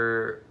pumped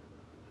for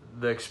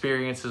the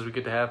experiences we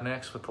get to have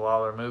next with a lot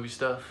of our movie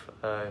stuff.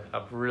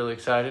 I'm really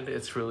excited.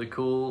 It's really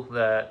cool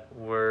that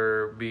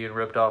we're being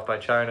ripped off by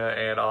China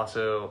and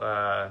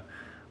also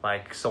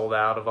like sold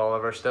out of all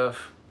of our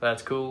stuff.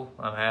 That's cool.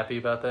 I'm happy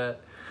about that.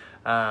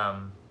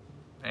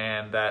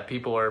 And that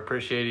people are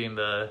appreciating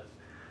the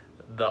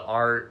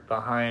art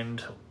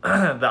behind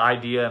the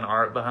idea and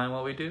art behind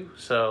what we do.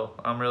 So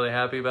I'm really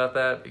happy about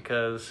that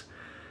because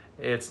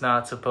it's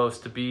not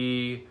supposed to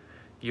be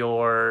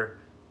your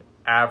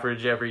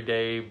average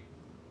everyday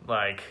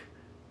like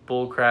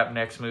bullcrap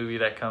next movie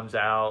that comes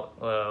out,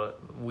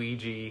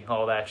 Ouija,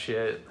 all that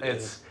shit.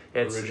 It's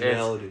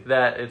originality.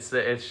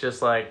 It's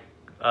just like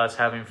us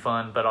having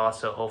fun, but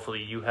also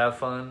hopefully you have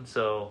fun.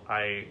 So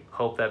I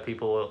hope that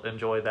people will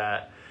enjoy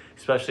that,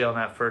 especially on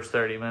that first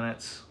 30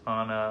 minutes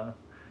on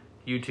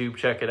YouTube.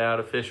 Check it out,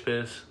 A Fish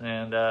Piss,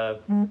 and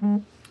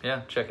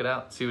yeah, check it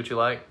out. See what you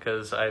like,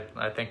 because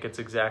I think it's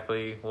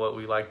exactly what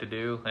we like to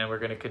do, and we're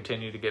going to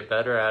continue to get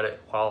better at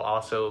it while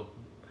also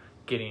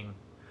getting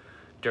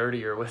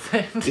dirtier with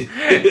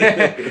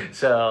it.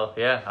 So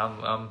yeah,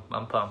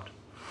 I'm pumped.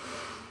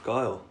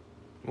 Kyle,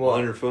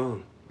 on your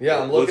phone. Yeah,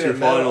 I'm looking at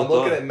metal. I'm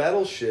looking at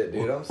metal shit,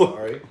 dude. I'm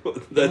sorry.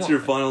 That's your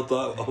final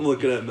thought. I'm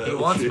looking at metal.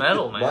 He wants shit.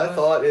 Metal, man. My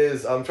thought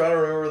is I'm trying to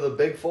remember who the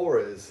big four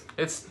is.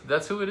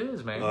 That's who it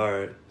is, man. All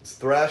right. It's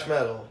thrash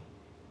metal.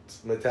 It's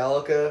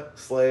Metallica,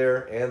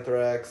 Slayer,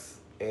 Anthrax,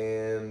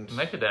 and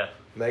Megadeth.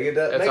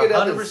 Megadeth. It's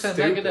Megadeth 100%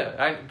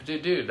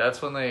 Megadeth. Dude,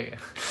 that's when they.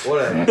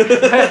 Whatever.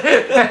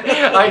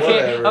 I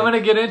can't. I'm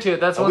gonna get into it.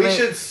 That's when we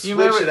should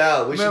switch it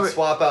out. We should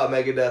swap out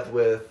Megadeth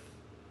with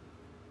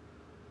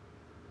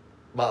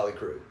Motley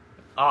Crue.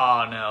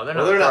 Oh no, they're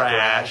not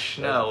thrash.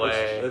 No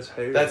way.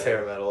 That's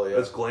hair metal. Yeah,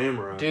 that's glam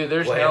rock. Dude,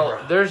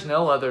 there's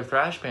no other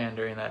thrash band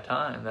during that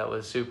time that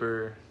was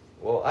super.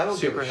 Well, I don't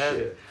super give a heavy.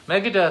 shit.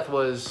 Megadeth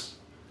was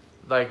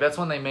like that's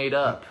when they made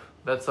up.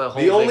 That's the whole.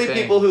 The only thing.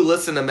 people who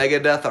listen to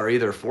Megadeth are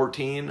either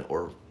 14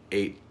 or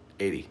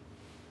 80.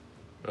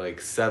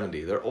 Like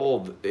 70. They're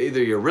old.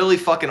 Either you're really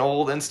fucking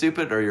old and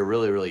stupid, or you're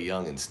really, really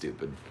young and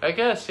stupid. I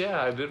guess, yeah.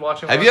 I did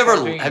watch them. Have you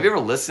ever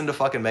listened to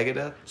fucking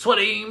Megadeth?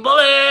 Sweating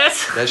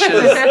bullets. That shit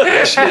is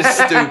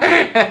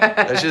stupid.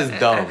 That shit is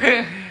dumb.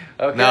 Okay.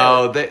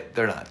 No,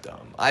 they're not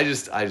dumb. I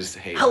just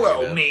hate.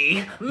 Hello, Megadeth.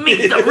 me.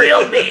 Meet the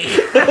real me.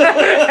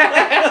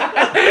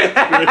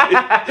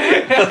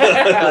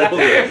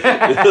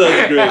 That's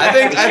great. I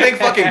think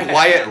fucking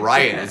Quiet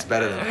Riot is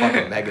better than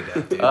fucking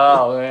Megadeth, dude.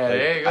 Oh man,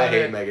 there you go. I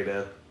hate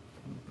Megadeth.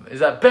 Is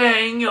that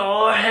bang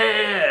your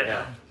head?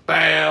 Yeah.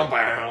 Bam,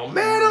 bam.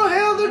 Metal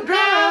hell to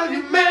drive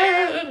you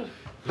mad.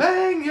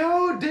 Bang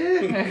your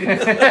dick.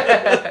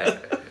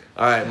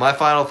 All right, my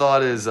final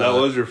thought is. That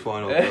was your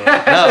final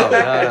thought.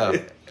 No.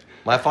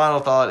 My final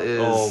thought is.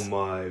 Oh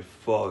my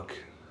fuck.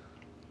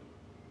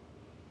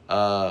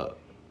 I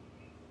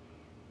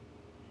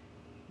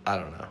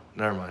don't know.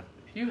 Never mind.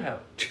 You have.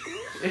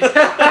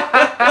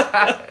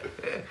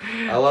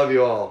 I love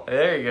you all.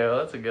 There you go.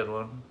 That's a good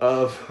one.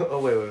 Oh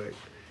wait.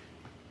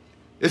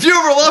 If you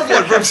or a loved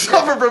one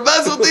suffer from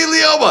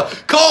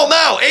mesothelioma, call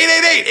now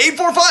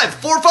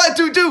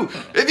 888-845-4522.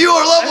 If you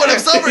or a loved one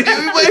have suffered,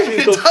 you may be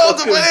entitled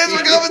to financial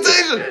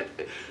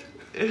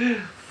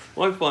compensation.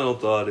 My final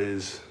thought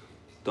is,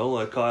 don't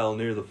let Kyle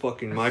near the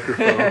fucking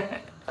microphone.